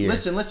 MVP year.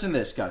 Listen to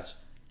this, guys.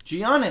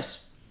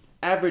 Giannis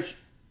averaged.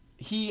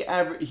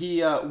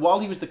 While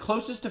he was the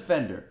closest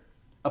defender,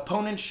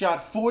 opponents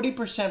shot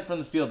 40% from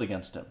the field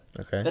against him.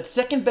 Okay. That's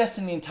second best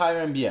in the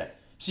entire NBA.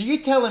 So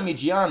you're telling me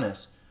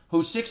Giannis,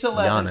 who's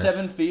 6'11", Giannis.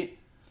 7 feet,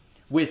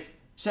 with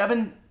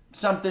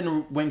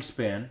 7-something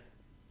wingspan,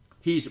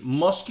 he's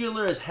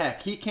muscular as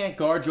heck. He can't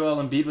guard Joel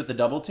Embiid with the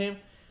double team.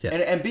 Yes,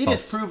 And Embiid has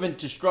false. proven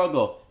to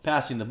struggle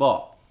passing the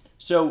ball.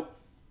 So,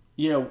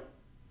 you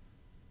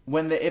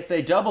know, if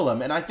they double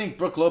him, and I think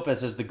Brook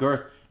Lopez has the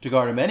girth to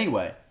guard him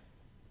anyway.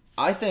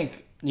 I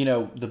think, you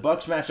know, the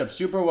Bucks match up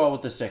super well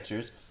with the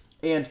Sixers.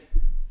 And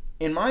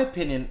in my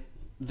opinion,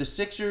 the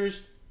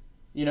Sixers,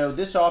 you know,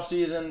 this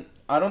offseason,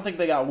 I don't think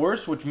they got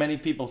worse, which many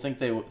people think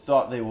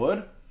thought they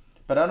would.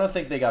 But I don't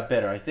think they got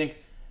better. I think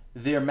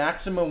their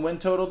maximum win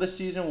total this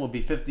season will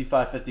be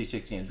 55,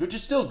 56 games, which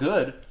is still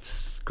good.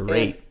 It's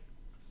great.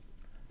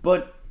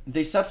 But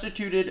they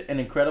substituted an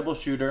incredible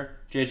shooter,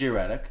 J.J.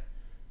 Redick.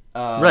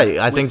 Right.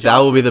 I with think Josh that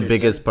will be the Richardson.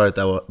 biggest part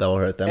that will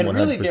hurt them. And 100%.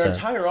 really, their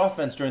entire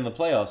offense during the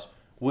playoffs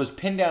was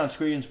pinned down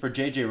screens for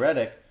J.J.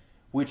 Redick,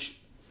 which...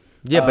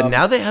 Yeah, but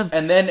now they have...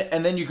 And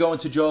then you go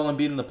into Joel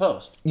Embiid in the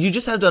post. You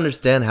just have to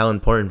understand how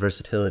important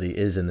versatility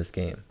is in this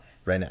game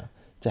right now.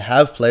 To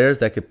have players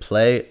that could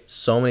play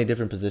so many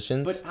different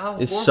positions But Al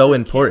is Horford so can't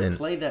important.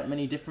 play that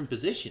many different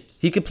positions.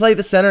 He could play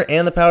the center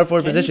and the power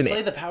forward Can position. he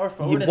play the power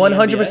forward in the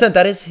 100%. NBA?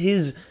 That is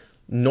his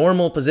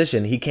normal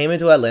position. He came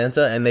into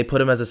Atlanta and they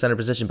put him as a center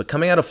position. But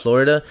coming out of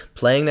Florida,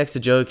 playing next to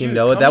Joakim Dude,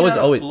 Noah, that coming was out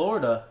of always...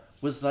 Florida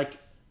was like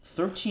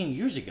 13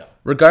 years ago.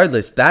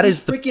 Regardless, that He's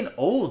is the... freaking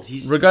old.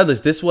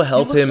 Regardless, this will He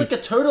help looks him... like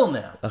a turtle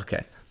now.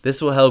 Okay.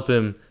 This will help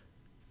him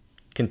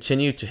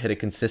continue to hit a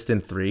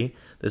consistent 3.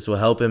 This will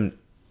help him,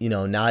 you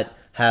know, not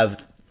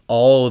have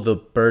all the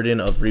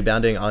burden of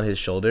rebounding on his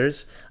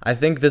shoulders. I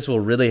think this will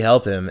really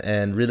help him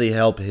and really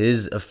help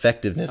his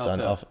effectiveness Help on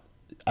him.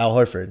 Al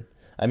Horford.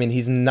 I mean,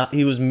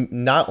 he was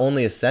not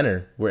only a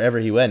center wherever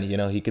he went, you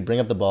know, he could bring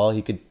up the ball,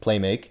 he could play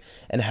make,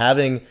 and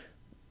having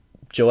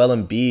Joel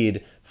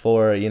Embiid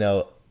for, you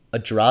know, a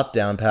drop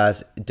down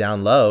pass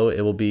down low,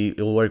 it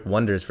will work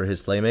wonders for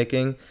his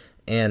playmaking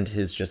and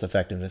his just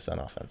effectiveness on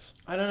offense.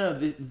 I don't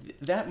know.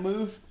 That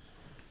move,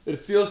 it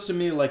feels to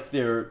me like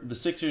the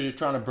Sixers are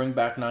trying to bring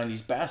back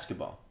 90s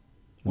basketball.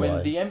 When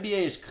Why? the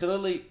NBA is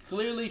clearly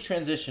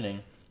transitioning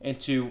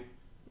into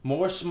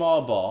more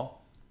small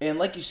ball and,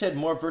 like you said,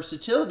 more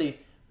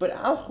versatility. But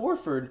Al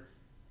Horford,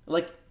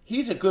 like,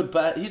 he's a good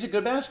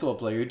basketball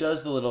player. He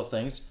does the little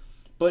things.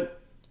 But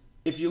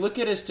if you look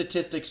at his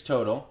statistics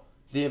total,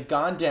 they have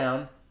gone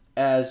down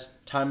as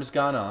time has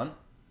gone on.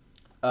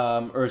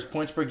 Or his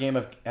points per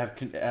game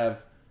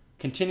have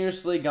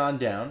continuously gone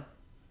down,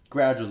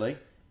 gradually,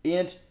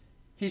 and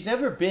he's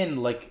never been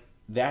like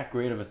that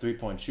great of a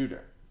 3-point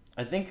shooter.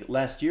 I think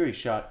last year he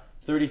shot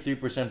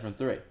 33% from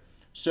 3.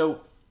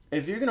 So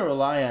if you're gonna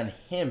rely on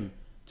him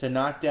to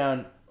knock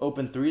down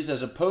open threes,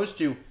 as opposed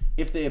to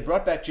if they had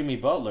brought back Jimmy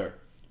Butler,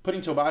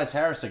 putting Tobias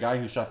Harris, a guy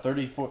who shot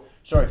 40%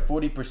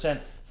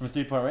 from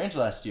 3-point range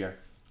last year,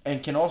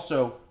 and can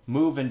also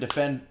move and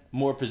defend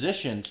more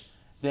positions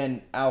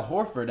than Al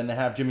Horford, and then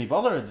have Jimmy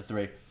Butler at the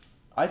 3.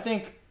 I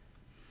think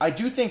I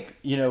do think,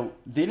 they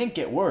didn't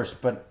get worse,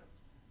 but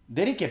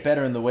they didn't get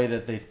better in the way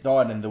that they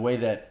thought and the way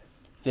that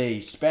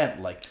they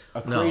spent like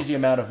a crazy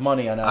amount of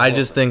money on Al I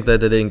just Horford. think that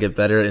they didn't get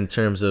better in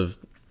terms of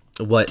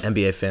what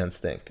NBA fans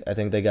think. I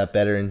think they got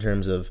better in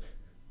terms of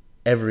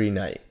every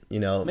night.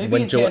 Maybe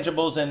when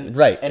intangibles and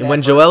right. and When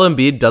effort. Joel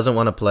Embiid doesn't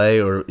want to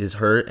play or is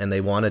hurt and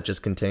they want to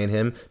just contain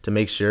him to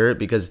make sure,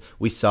 because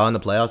we saw in the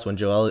playoffs when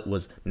Joel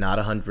was not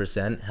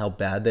 100% how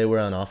bad they were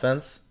on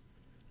offense,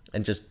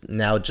 and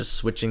just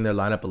switching their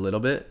lineup a little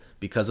bit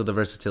because of the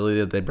versatility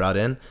that they brought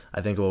in,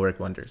 I think it will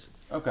work wonders.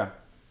 Okay.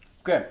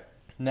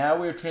 Now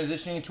we're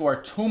transitioning to our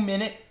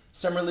 2-minute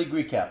Summer League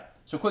recap.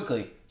 So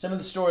quickly, some of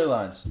the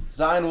storylines.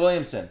 Zion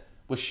Williamson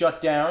was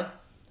shut down.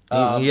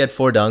 He had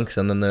 4 dunks,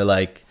 and then they're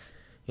like,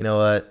 you know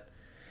what?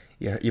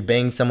 You're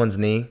banging someone's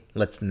knee.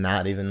 Let's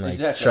not even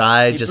Exactly.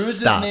 try. He Just bruised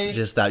his stop. knee.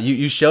 Just stop.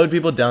 You showed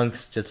people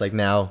dunks. Just like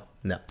now,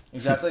 no.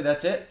 Exactly,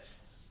 that's it.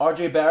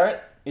 R.J.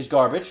 Barrett is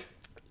garbage.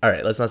 All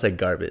right, let's not say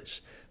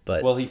garbage,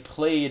 but Well, he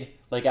played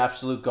like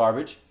absolute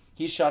garbage.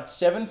 He shot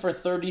 7 for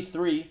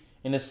 33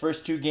 in his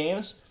first 2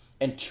 games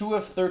and 2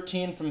 of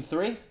 13 from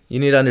 3. you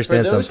need to For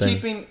understand those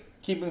something.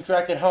 keeping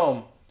track at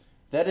home,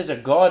 that is a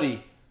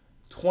gaudy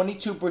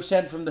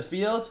 22% from the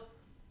field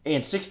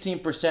and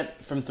 16%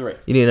 from 3.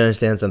 You need to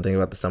understand something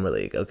about the Summer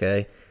League,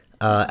 okay?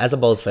 As a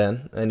Bulls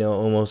fan, I know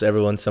almost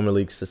everyone's Summer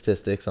League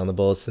statistics on the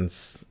Bulls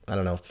since,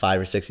 5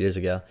 or 6 years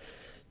ago.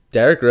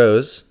 Derrick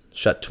Rose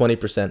shot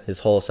 20% his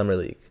whole Summer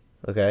League,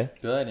 okay?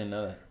 Good, I didn't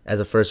know that. As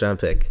a first-round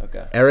pick.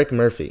 Okay. Eric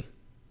Murphy,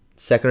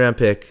 second-round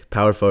pick,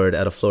 power forward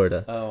out of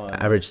Florida,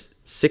 averaged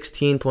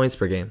 16 points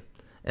per game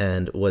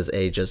and was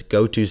a just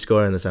go-to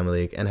scorer in the Summer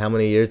League. And how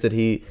many years did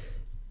he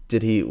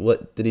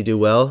do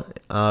well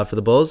for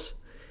the Bulls?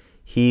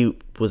 He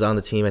was on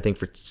the team, I think,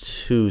 for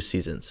 2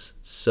 seasons.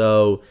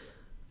 So,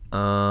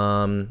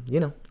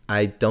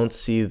 I don't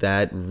see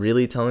that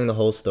really telling the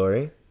whole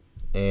story.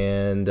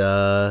 And,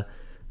 I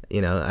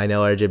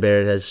know RJ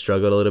Barrett has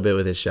struggled a little bit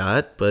with his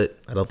shot, but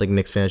I don't think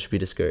Knicks fans should be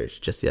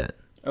discouraged just yet.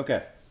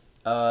 Okay.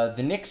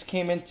 The Knicks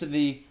came into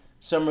the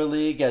Summer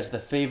League as the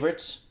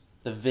favorites.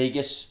 The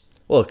Vegas.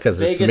 Well,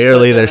 because it's Vegas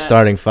merely put their them at-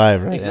 starting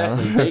 5 right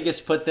Exactly. now.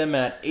 Vegas put them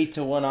at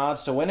 8-1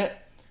 odds to win it.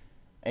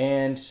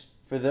 And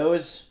for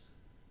those,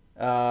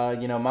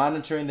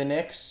 monitoring the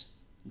Knicks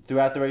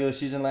throughout the regular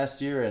season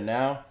last year and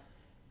now,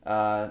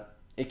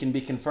 it can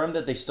be confirmed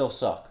that they still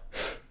suck.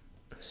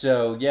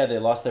 So, yeah, they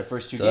lost their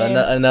first 2 So games.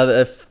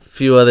 a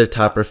few other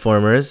top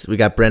performers. We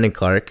got Brandon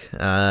Clark.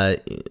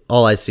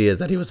 All I see is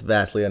that he was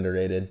vastly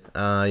underrated.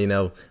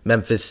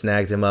 Memphis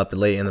snagged him up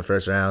late in the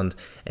first round,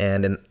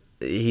 and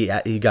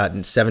he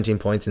got 17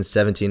 points in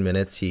 17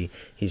 minutes. He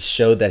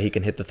showed that he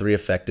can hit the 3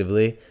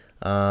 effectively.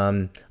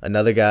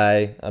 Another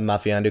guy,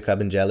 Mafiando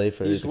Kabengele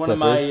for He's the one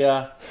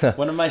Clippers.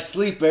 one of my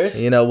sleepers.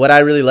 What I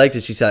really liked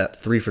is he shot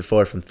 3 for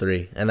 4 from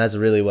 3, and that's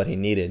really what he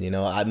needed.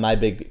 My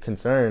big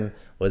concern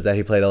was that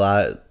he played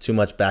too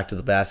much back to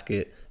the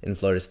basket in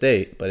Florida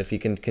State, but if he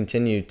can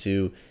continue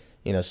to,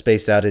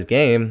 space out his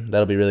game,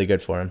 that'll be really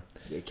good for him.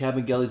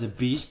 Kabengele's a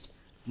beast.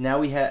 Now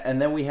we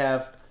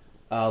have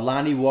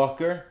Lonnie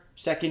Walker,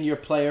 second-year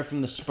player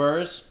from the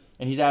Spurs,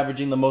 and he's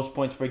averaging the most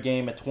points per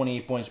game at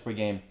 28 points per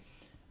game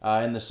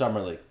in the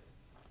Summer League.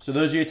 So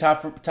those are your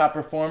top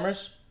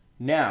performers.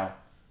 Now,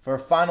 for our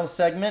final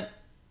segment,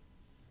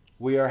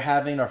 we are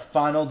having our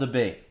final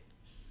debate,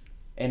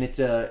 and it's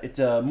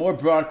a more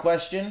broad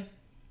question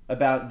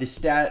about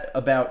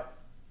about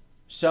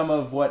some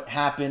of what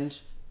happened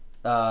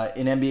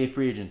in NBA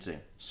free agency.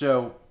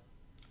 So,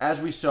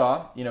 as we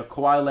saw,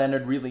 Kawhi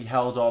Leonard really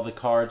held all the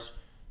cards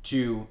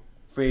to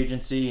free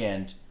agency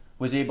and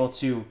was able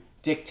to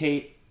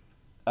dictate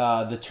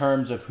the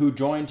terms of who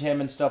joined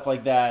him and stuff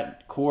like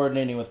that,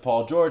 coordinating with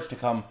Paul George to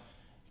come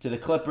to the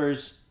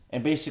Clippers,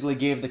 and basically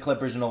gave the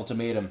Clippers an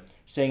ultimatum,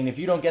 saying, if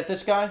you don't get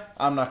this guy,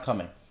 I'm not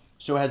coming.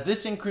 So has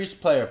this increased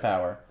player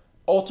power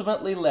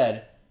ultimately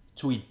led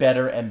to a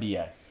better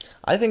NBA?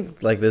 I think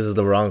this is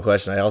the wrong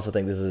question. I also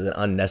think this is an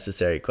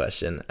unnecessary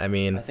question. I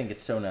think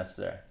it's so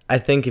necessary. I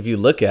think if you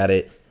look at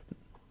it,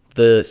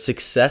 the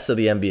success of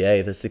the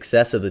NBA, the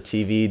success of the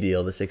TV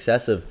deal, the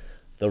success of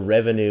the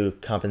revenue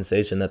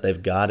compensation that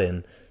they've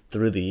gotten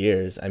through the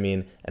years,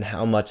 and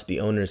how much the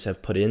owners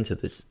have put into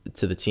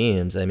the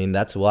teams.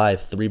 That's why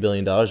 $3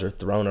 billion are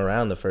thrown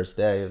around the first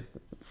day of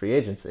free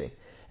agency.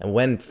 And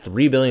when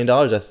 $3 billion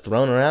are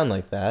thrown around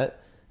like that,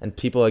 and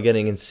people are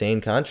getting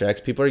insane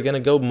contracts, people are going to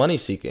go money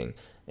seeking.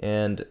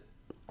 And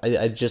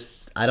I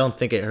don't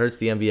think it hurts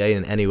the NBA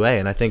in any way.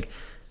 And I think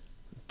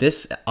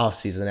this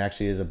offseason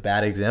actually is a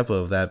bad example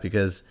of that,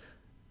 because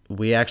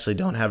we actually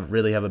don't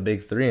really have a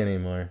big 3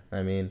 anymore.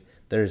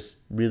 There's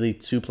really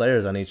 2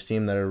 players on each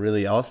team that are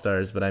really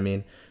all-stars, but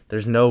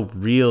there's no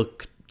real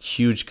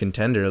huge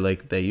contender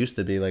like they used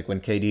to be, like when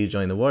KD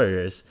joined the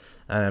Warriors.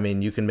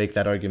 You can make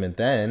that argument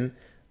then,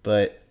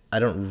 but I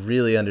don't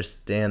really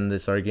understand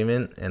this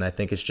argument, and I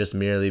think it's just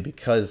merely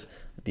because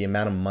the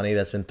amount of money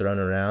that's been thrown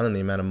around and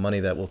the amount of money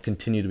that will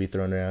continue to be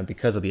thrown around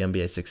because of the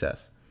NBA's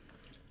success.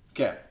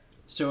 Okay,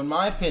 so in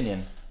my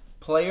opinion,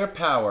 player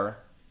power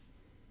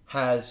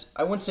has,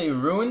 I wouldn't say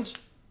ruined,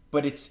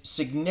 but it's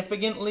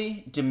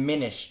significantly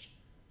diminished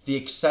the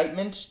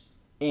excitement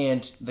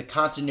and the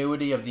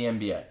continuity of the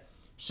NBA.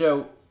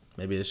 So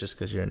Maybe it's just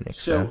because you're a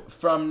Knicks So fan.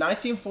 from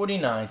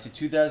 1949 to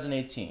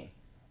 2018,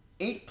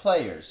 8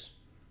 players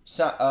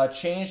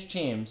changed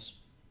teams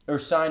or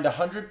signed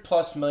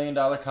 $100+ million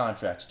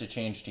contracts to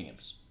change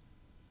teams.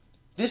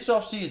 This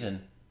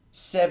offseason,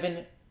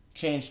 7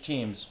 changed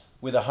teams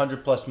with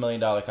 $100+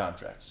 million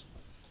contracts.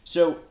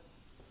 So,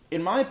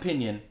 in my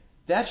opinion,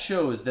 that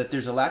shows that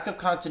there's a lack of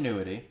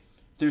continuity.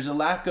 There's a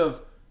lack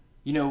of,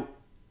 back in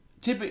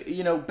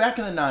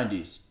the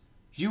 90s,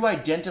 you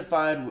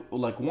identified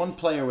like one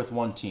player with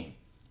one team,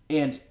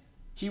 and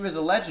he was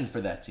a legend for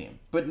that team.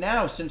 But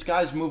now, since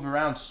guys move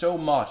around so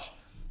much,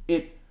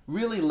 it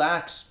really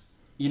lacks,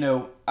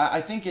 I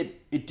think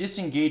it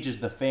disengages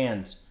the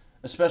fans,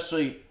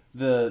 especially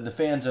the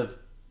fans of,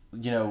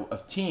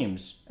 of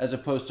teams as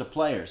opposed to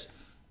players.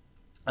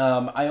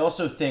 I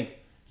also think,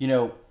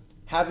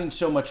 having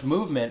so much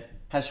movement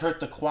has hurt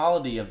the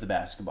quality of the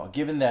basketball,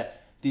 given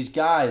that these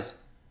guys,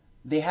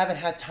 they haven't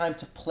had time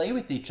to play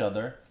with each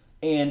other,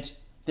 and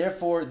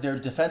therefore their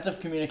defensive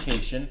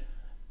communication,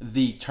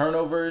 the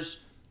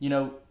turnovers,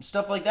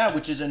 stuff like that,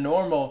 which is a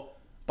normal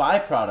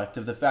byproduct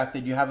of the fact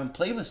that you haven't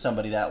played with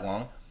somebody that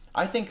long.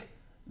 I think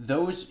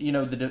those,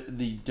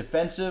 the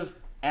defensive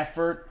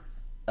effort,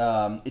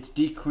 it's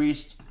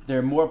decreased. There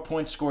are more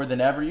points scored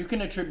than ever. You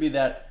can attribute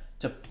that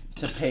to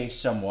pace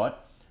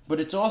somewhat, but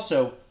it's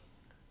also,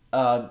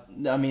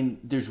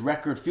 there's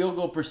record field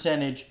goal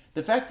percentage.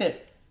 The fact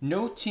that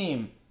no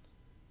team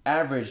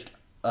averaged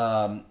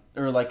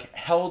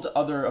held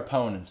other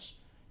opponents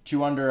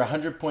to under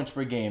 100 points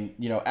per game,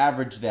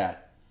 averaged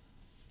that.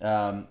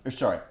 Let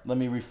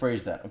me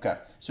rephrase that. Okay,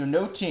 so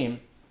no team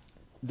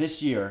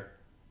this year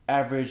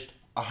averaged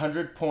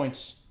 100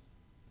 points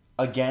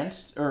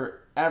against,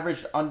 or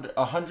averaged under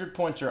 100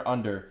 points or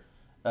under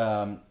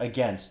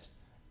against,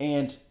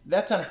 and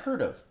that's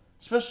unheard of.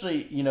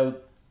 Especially,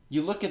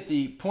 you look at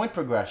the point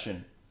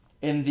progression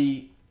in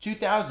the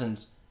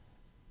 2000s.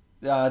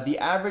 The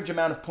average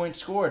amount of points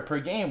scored per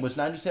game was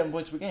 97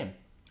 points per game.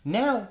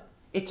 Now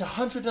it's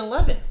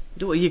 111.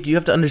 You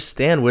have to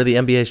understand where the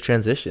NBA has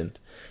transitioned.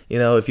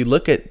 If you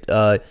look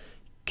at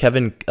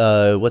Kevin,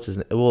 what's his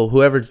name? Well,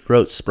 whoever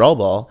wrote Sprawl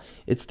Ball,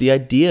 it's the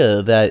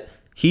idea that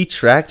he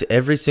tracked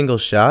every single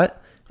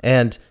shot,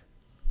 and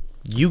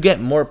you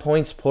get more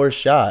points per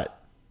shot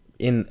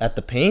at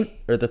the paint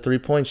or the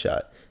 3-point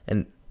shot,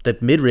 and the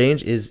mid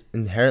range is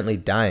inherently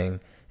dying,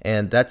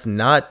 and that's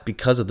not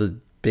because of the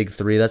big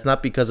three. That's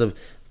not because of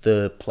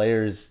the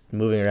players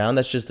moving around.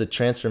 That's just the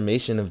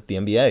transformation of the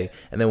NBA.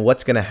 And then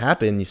what's going to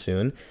happen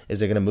soon is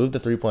they're going to move the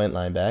 3-point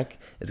line back.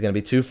 It's going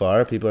to be too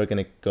far. People are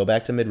going to go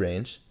back to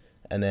mid-range,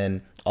 and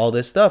then all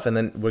this stuff, and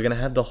then we're going to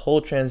have the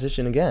whole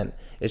transition again.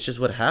 It's just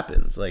what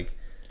happens.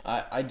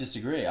 I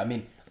disagree.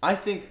 I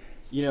think,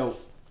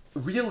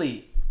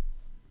 really,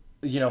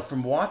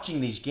 from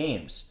watching these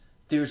games,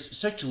 there's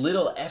such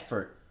little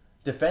effort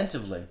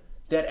defensively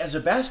that as a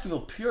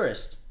basketball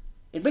purist,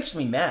 it makes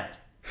me mad.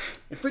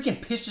 It freaking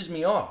pisses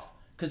me off,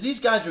 because these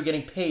guys are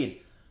getting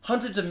paid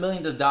hundreds of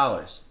millions of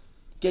dollars,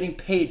 getting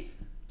paid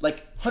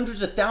like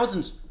hundreds of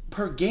thousands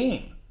per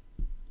game,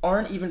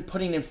 aren't even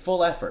putting in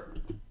full effort,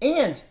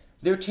 and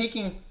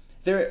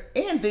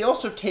they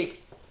also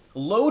take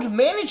load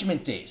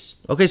management days.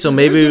 Okay, so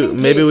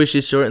maybe we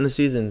should shorten the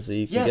season so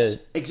you can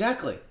Yes,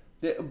 exactly.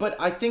 But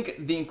I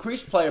think the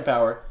increased player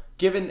power,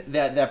 given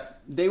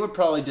that they would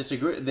probably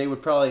disagree, they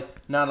would probably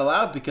not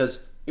allow it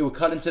because it would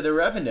cut into their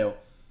revenue.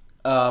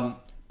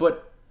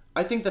 But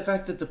I think the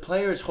fact that the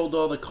players hold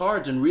all the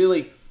cards and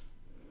really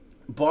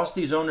boss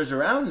these owners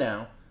around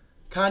now,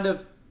 kind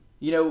of,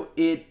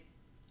 it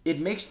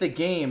makes the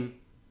game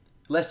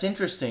less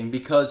interesting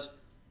because,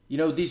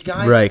 these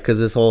guys... Right, because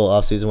this whole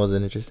offseason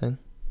wasn't interesting?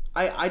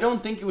 I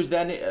don't think it was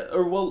that...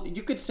 Or, well,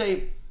 you could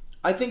say...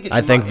 I think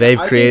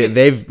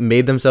they've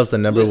made themselves the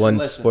number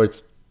one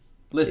sports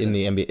in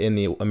the NBA, in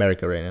the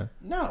America right now.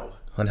 No.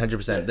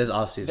 100%. This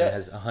offseason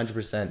has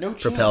 100% no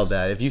propelled chance.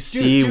 that. If you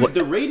see Dude,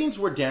 the ratings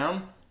were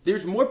down.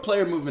 There's more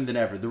player movement than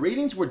ever. The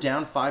ratings were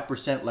down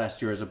 5%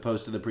 last year as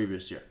opposed to the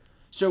previous year.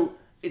 So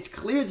it's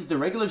clear that the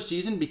regular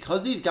season,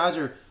 because these guys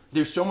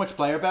there's so much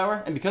player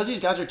power, and because these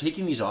guys are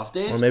taking these off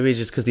days. Or maybe it's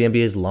just because the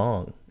NBA is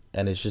long,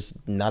 and it's just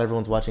not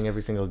everyone's watching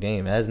every single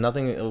game. It has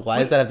nothing. Why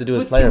does that have to do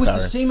with player power? It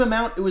was the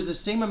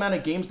same amount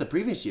of games the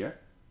previous year.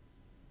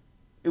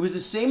 It was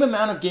the same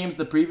amount of games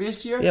the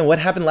previous year. Yeah, what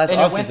happened last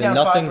offseason?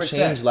 Nothing 5%.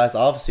 changed last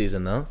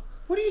offseason, though.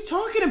 What are you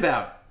talking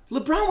about?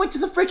 LeBron went to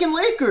the freaking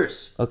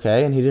Lakers.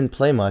 Okay, and he didn't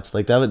play much.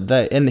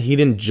 And he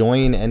didn't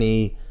join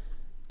any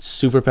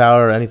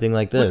superpower or anything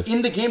like this. But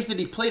in the games that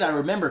he played, I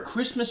remember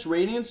Christmas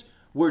ratings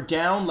were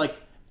down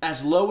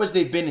as low as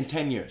they've been in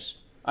 10 years.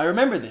 I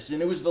remember this,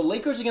 and it was the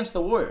Lakers against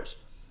the Warriors.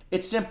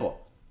 It's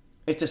simple.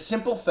 It's a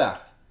simple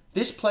fact.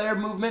 This player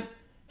movement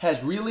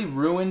has really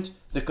ruined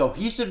the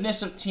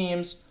cohesiveness of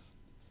teams.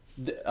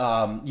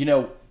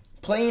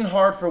 Playing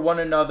hard for one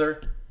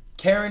another,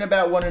 caring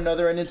about one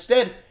another, and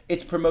instead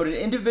it's promoted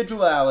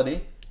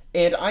individuality,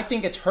 and I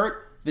think it's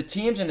hurt the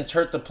teams and it's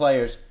hurt the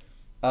players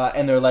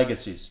and their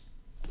legacies.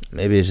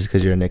 Maybe it's just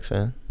because you're a Knicks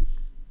fan.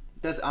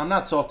 I'm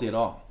not salty at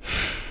all.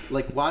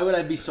 Like, why would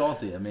I be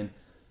salty? I mean,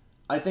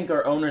 I think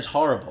our owner's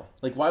horrible.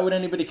 Like, why would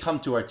anybody come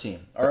to our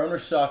team? Our owner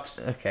sucks.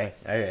 Okay,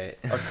 all right.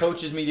 Our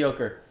coach is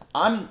mediocre.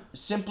 I'm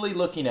simply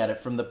looking at it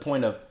from the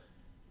point of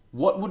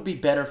what would be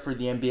better for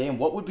the NBA and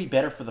what would be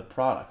better for the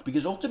product.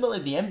 Because ultimately,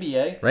 the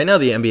NBA... Right now,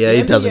 the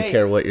NBA doesn't NBA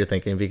care what you're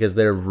thinking because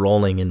they're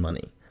rolling in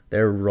money.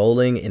 They're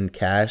rolling in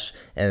cash,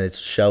 and it's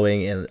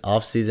showing in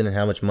off season and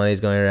how much money is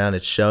going around.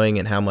 It's showing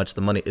in how much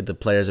the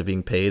players are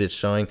being paid. It's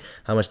showing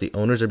how much the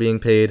owners are being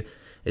paid.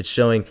 It's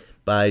showing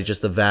by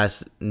just the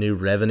vast new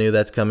revenue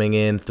that's coming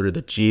in through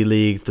the G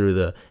League, through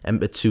the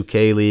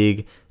 2K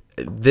League.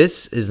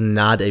 This is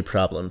not a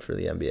problem for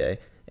the NBA,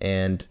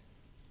 and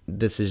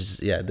this is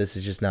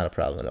just not a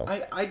problem at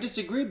all. I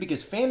disagree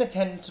because fan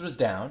attendance was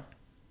down.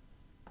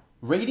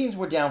 Ratings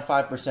were down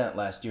 5%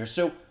 last year.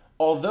 So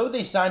although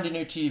they signed a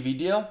new TV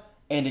deal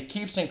and it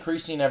keeps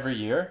increasing every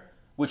year,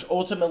 which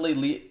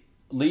ultimately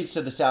leads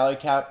to the salary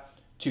cap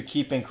to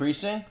keep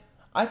increasing,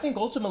 I think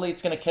ultimately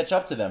it's going to catch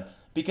up to them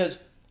because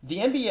the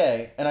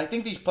NBA, and I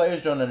think these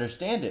players don't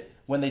understand it,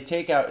 when they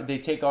take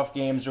off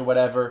games or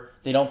whatever,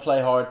 they don't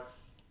play hard,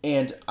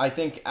 and I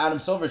think Adam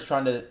Silver is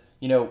trying to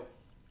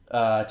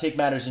take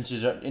matters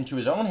into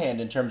his own hand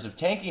in terms of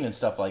tanking and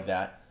stuff like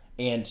that,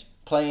 and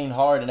playing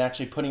hard and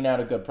actually putting out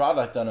a good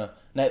product on a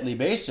nightly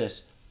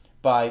basis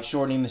by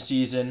shortening the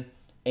season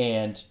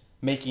and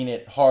making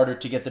it harder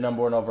to get the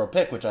number one overall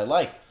pick, which I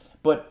like.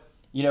 But,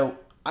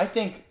 I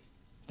think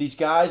these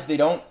guys, they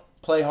don't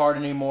play hard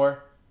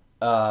anymore.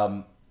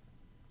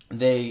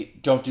 They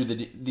don't do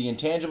the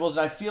intangibles. And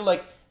I feel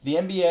like the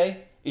NBA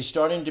is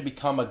starting to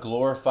become a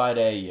glorified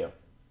AAU.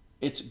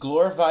 It's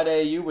glorified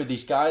AAU where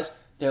these guys,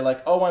 they're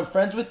like, oh, I'm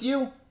friends with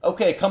you?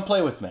 Okay, come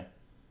play with me.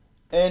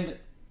 And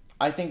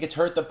I think it's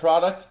hurt the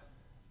product.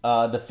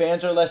 The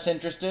fans are less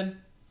interested.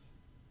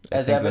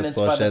 As evidenced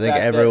by the fact I think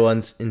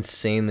everyone's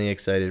insanely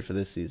excited for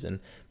this season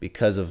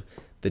because of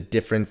the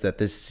difference that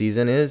this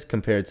season is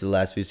compared to the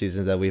last few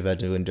seasons that we've had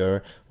to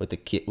endure with the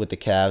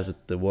Cavs,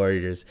 with the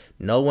Warriors.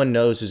 No one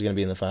knows who's going to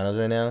be in the finals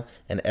right now,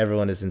 and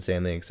everyone is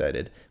insanely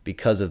excited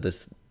because of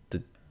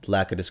the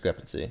lack of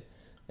discrepancy.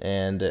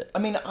 And I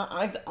mean,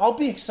 I'll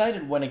be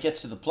excited when it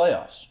gets to the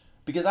playoffs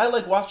because I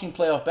like watching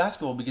playoff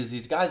basketball because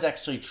these guys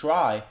actually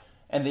try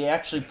and they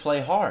actually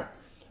play hard.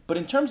 But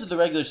in terms of the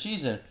regular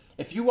season,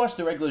 if you watch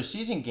the regular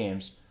season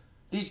games,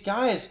 these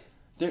guys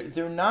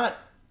they're not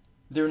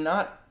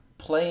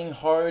playing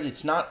hard.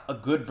 It's not a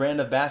good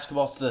brand of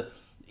basketball.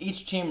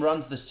 Each team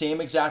runs the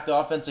same exact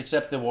offense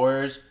except the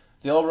Warriors.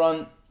 They all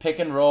run pick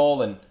and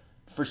roll, and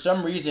for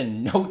some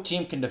reason, no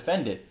team can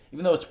defend it.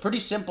 Even though it's pretty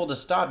simple to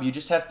stop, you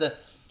just have to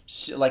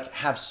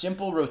have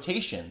simple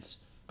rotations.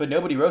 But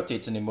nobody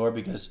rotates anymore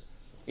because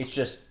it's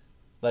just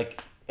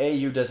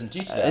AAU doesn't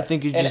teach that. I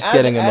think you're just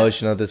getting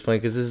emotional at this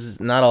point because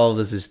not all of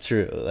this is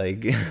true.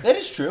 That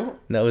is true.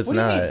 No, it's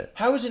not.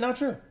 How is it not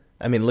true?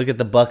 I mean, look at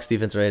the Bucks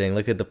defense rating.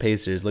 Look at the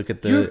Pacers. Look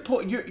at the.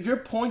 You're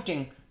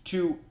pointing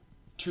to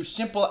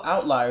simple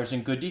outliers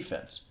in good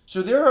defense.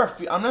 So there are.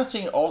 I'm not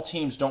saying all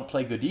teams don't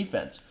play good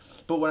defense,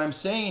 but what I'm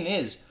saying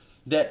is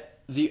that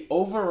the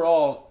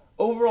overall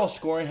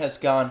scoring has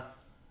gone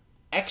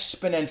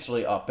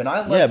exponentially up, and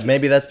I like. Yeah,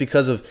 maybe that's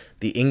because of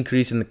the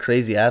increase in the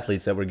crazy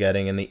athletes that we're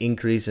getting, and the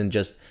increase in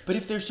just. But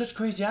if they're such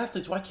crazy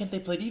athletes, why can't they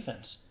play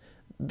defense?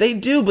 They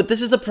do, but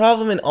this is a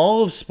problem in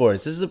all of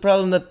sports. This is a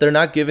problem that they're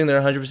not giving their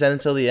 100%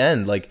 until the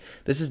end.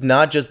 This is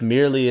not just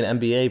merely an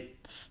NBA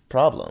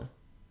problem.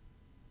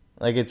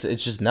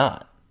 It's just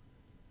not.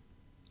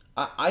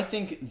 I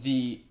think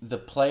the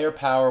player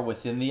power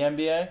within the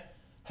NBA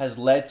has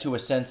led to a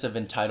sense of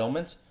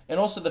entitlement, and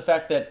also the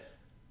fact that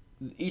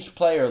each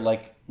player,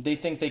 they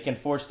think they can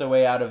force their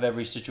way out of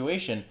every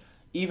situation,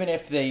 even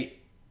if they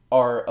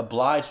are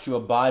obliged to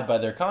abide by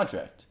their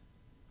contract.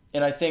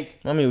 And I think...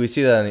 I mean, we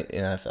see that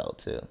in the NFL,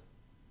 too.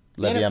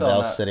 Le'Veon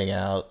Bell sitting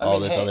out,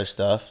 other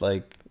stuff.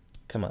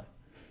 Come on.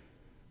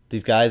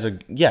 These guys are...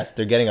 Yes,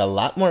 they're getting a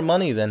lot more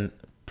money than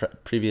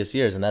previous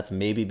years, and that's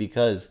maybe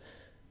because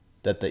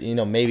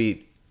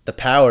maybe the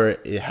power,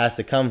 it has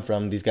to come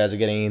from these guys are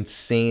getting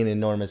insane,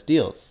 enormous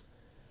deals.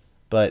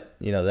 But,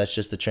 that's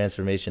just the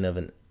transformation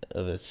of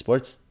a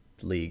sports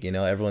league.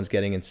 Everyone's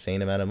getting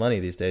insane amount of money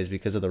these days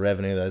because of the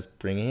revenue that's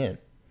bringing in.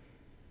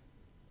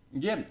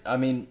 Yeah, I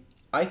mean...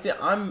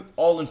 I'm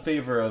all in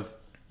favor of,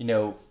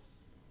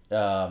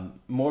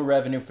 more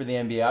revenue for the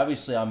NBA.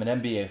 Obviously, I'm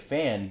an NBA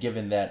fan,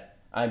 given that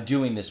I'm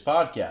doing this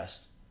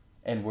podcast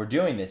and we're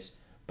doing this.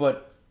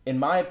 But in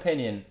my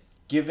opinion,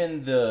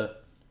 given in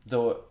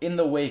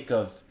the wake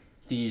of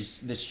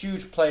this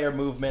huge player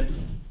movement,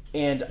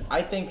 and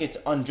I think it's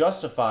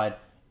unjustified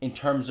in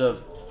terms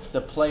of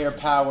the player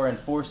power and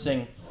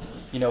forcing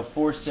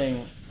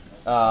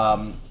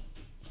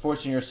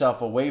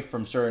yourself away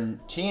from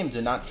certain teams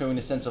and not showing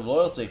a sense of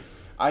loyalty.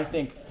 I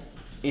think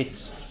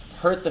it's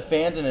hurt the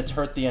fans and it's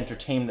hurt the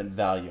entertainment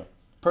value.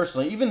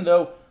 Personally, even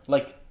though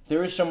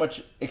there is so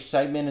much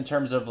excitement in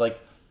terms of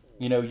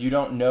you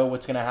don't know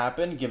what's going to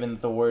happen, given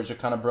that the Warriors are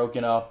kind of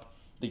broken up,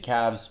 the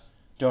Cavs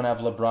don't have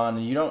LeBron,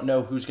 and you don't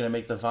know who's going to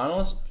make the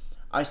finals,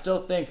 I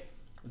still think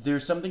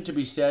there's something to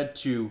be said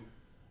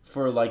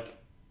for like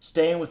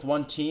staying with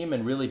one team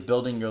and really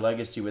building your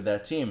legacy with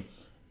that team.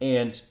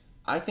 And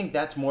I think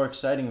that's more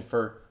exciting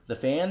for the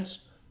fans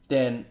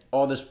than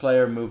all this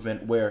player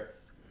movement where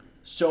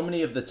so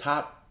many of the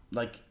top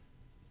like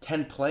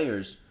 10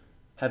 players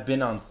have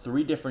been on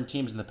 3 different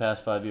teams in the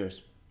past 5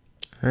 years.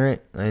 All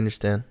right, I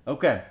understand.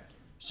 Okay,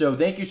 so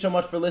thank you so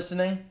much for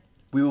listening.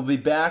 We will be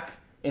back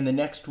in the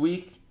next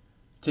week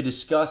to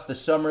discuss the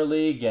Summer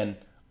League and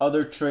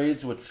other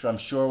trades, which I'm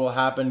sure will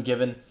happen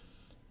given,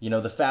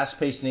 the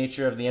fast-paced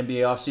nature of the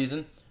NBA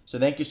offseason. So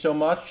thank you so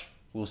much.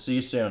 We'll see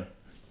you soon.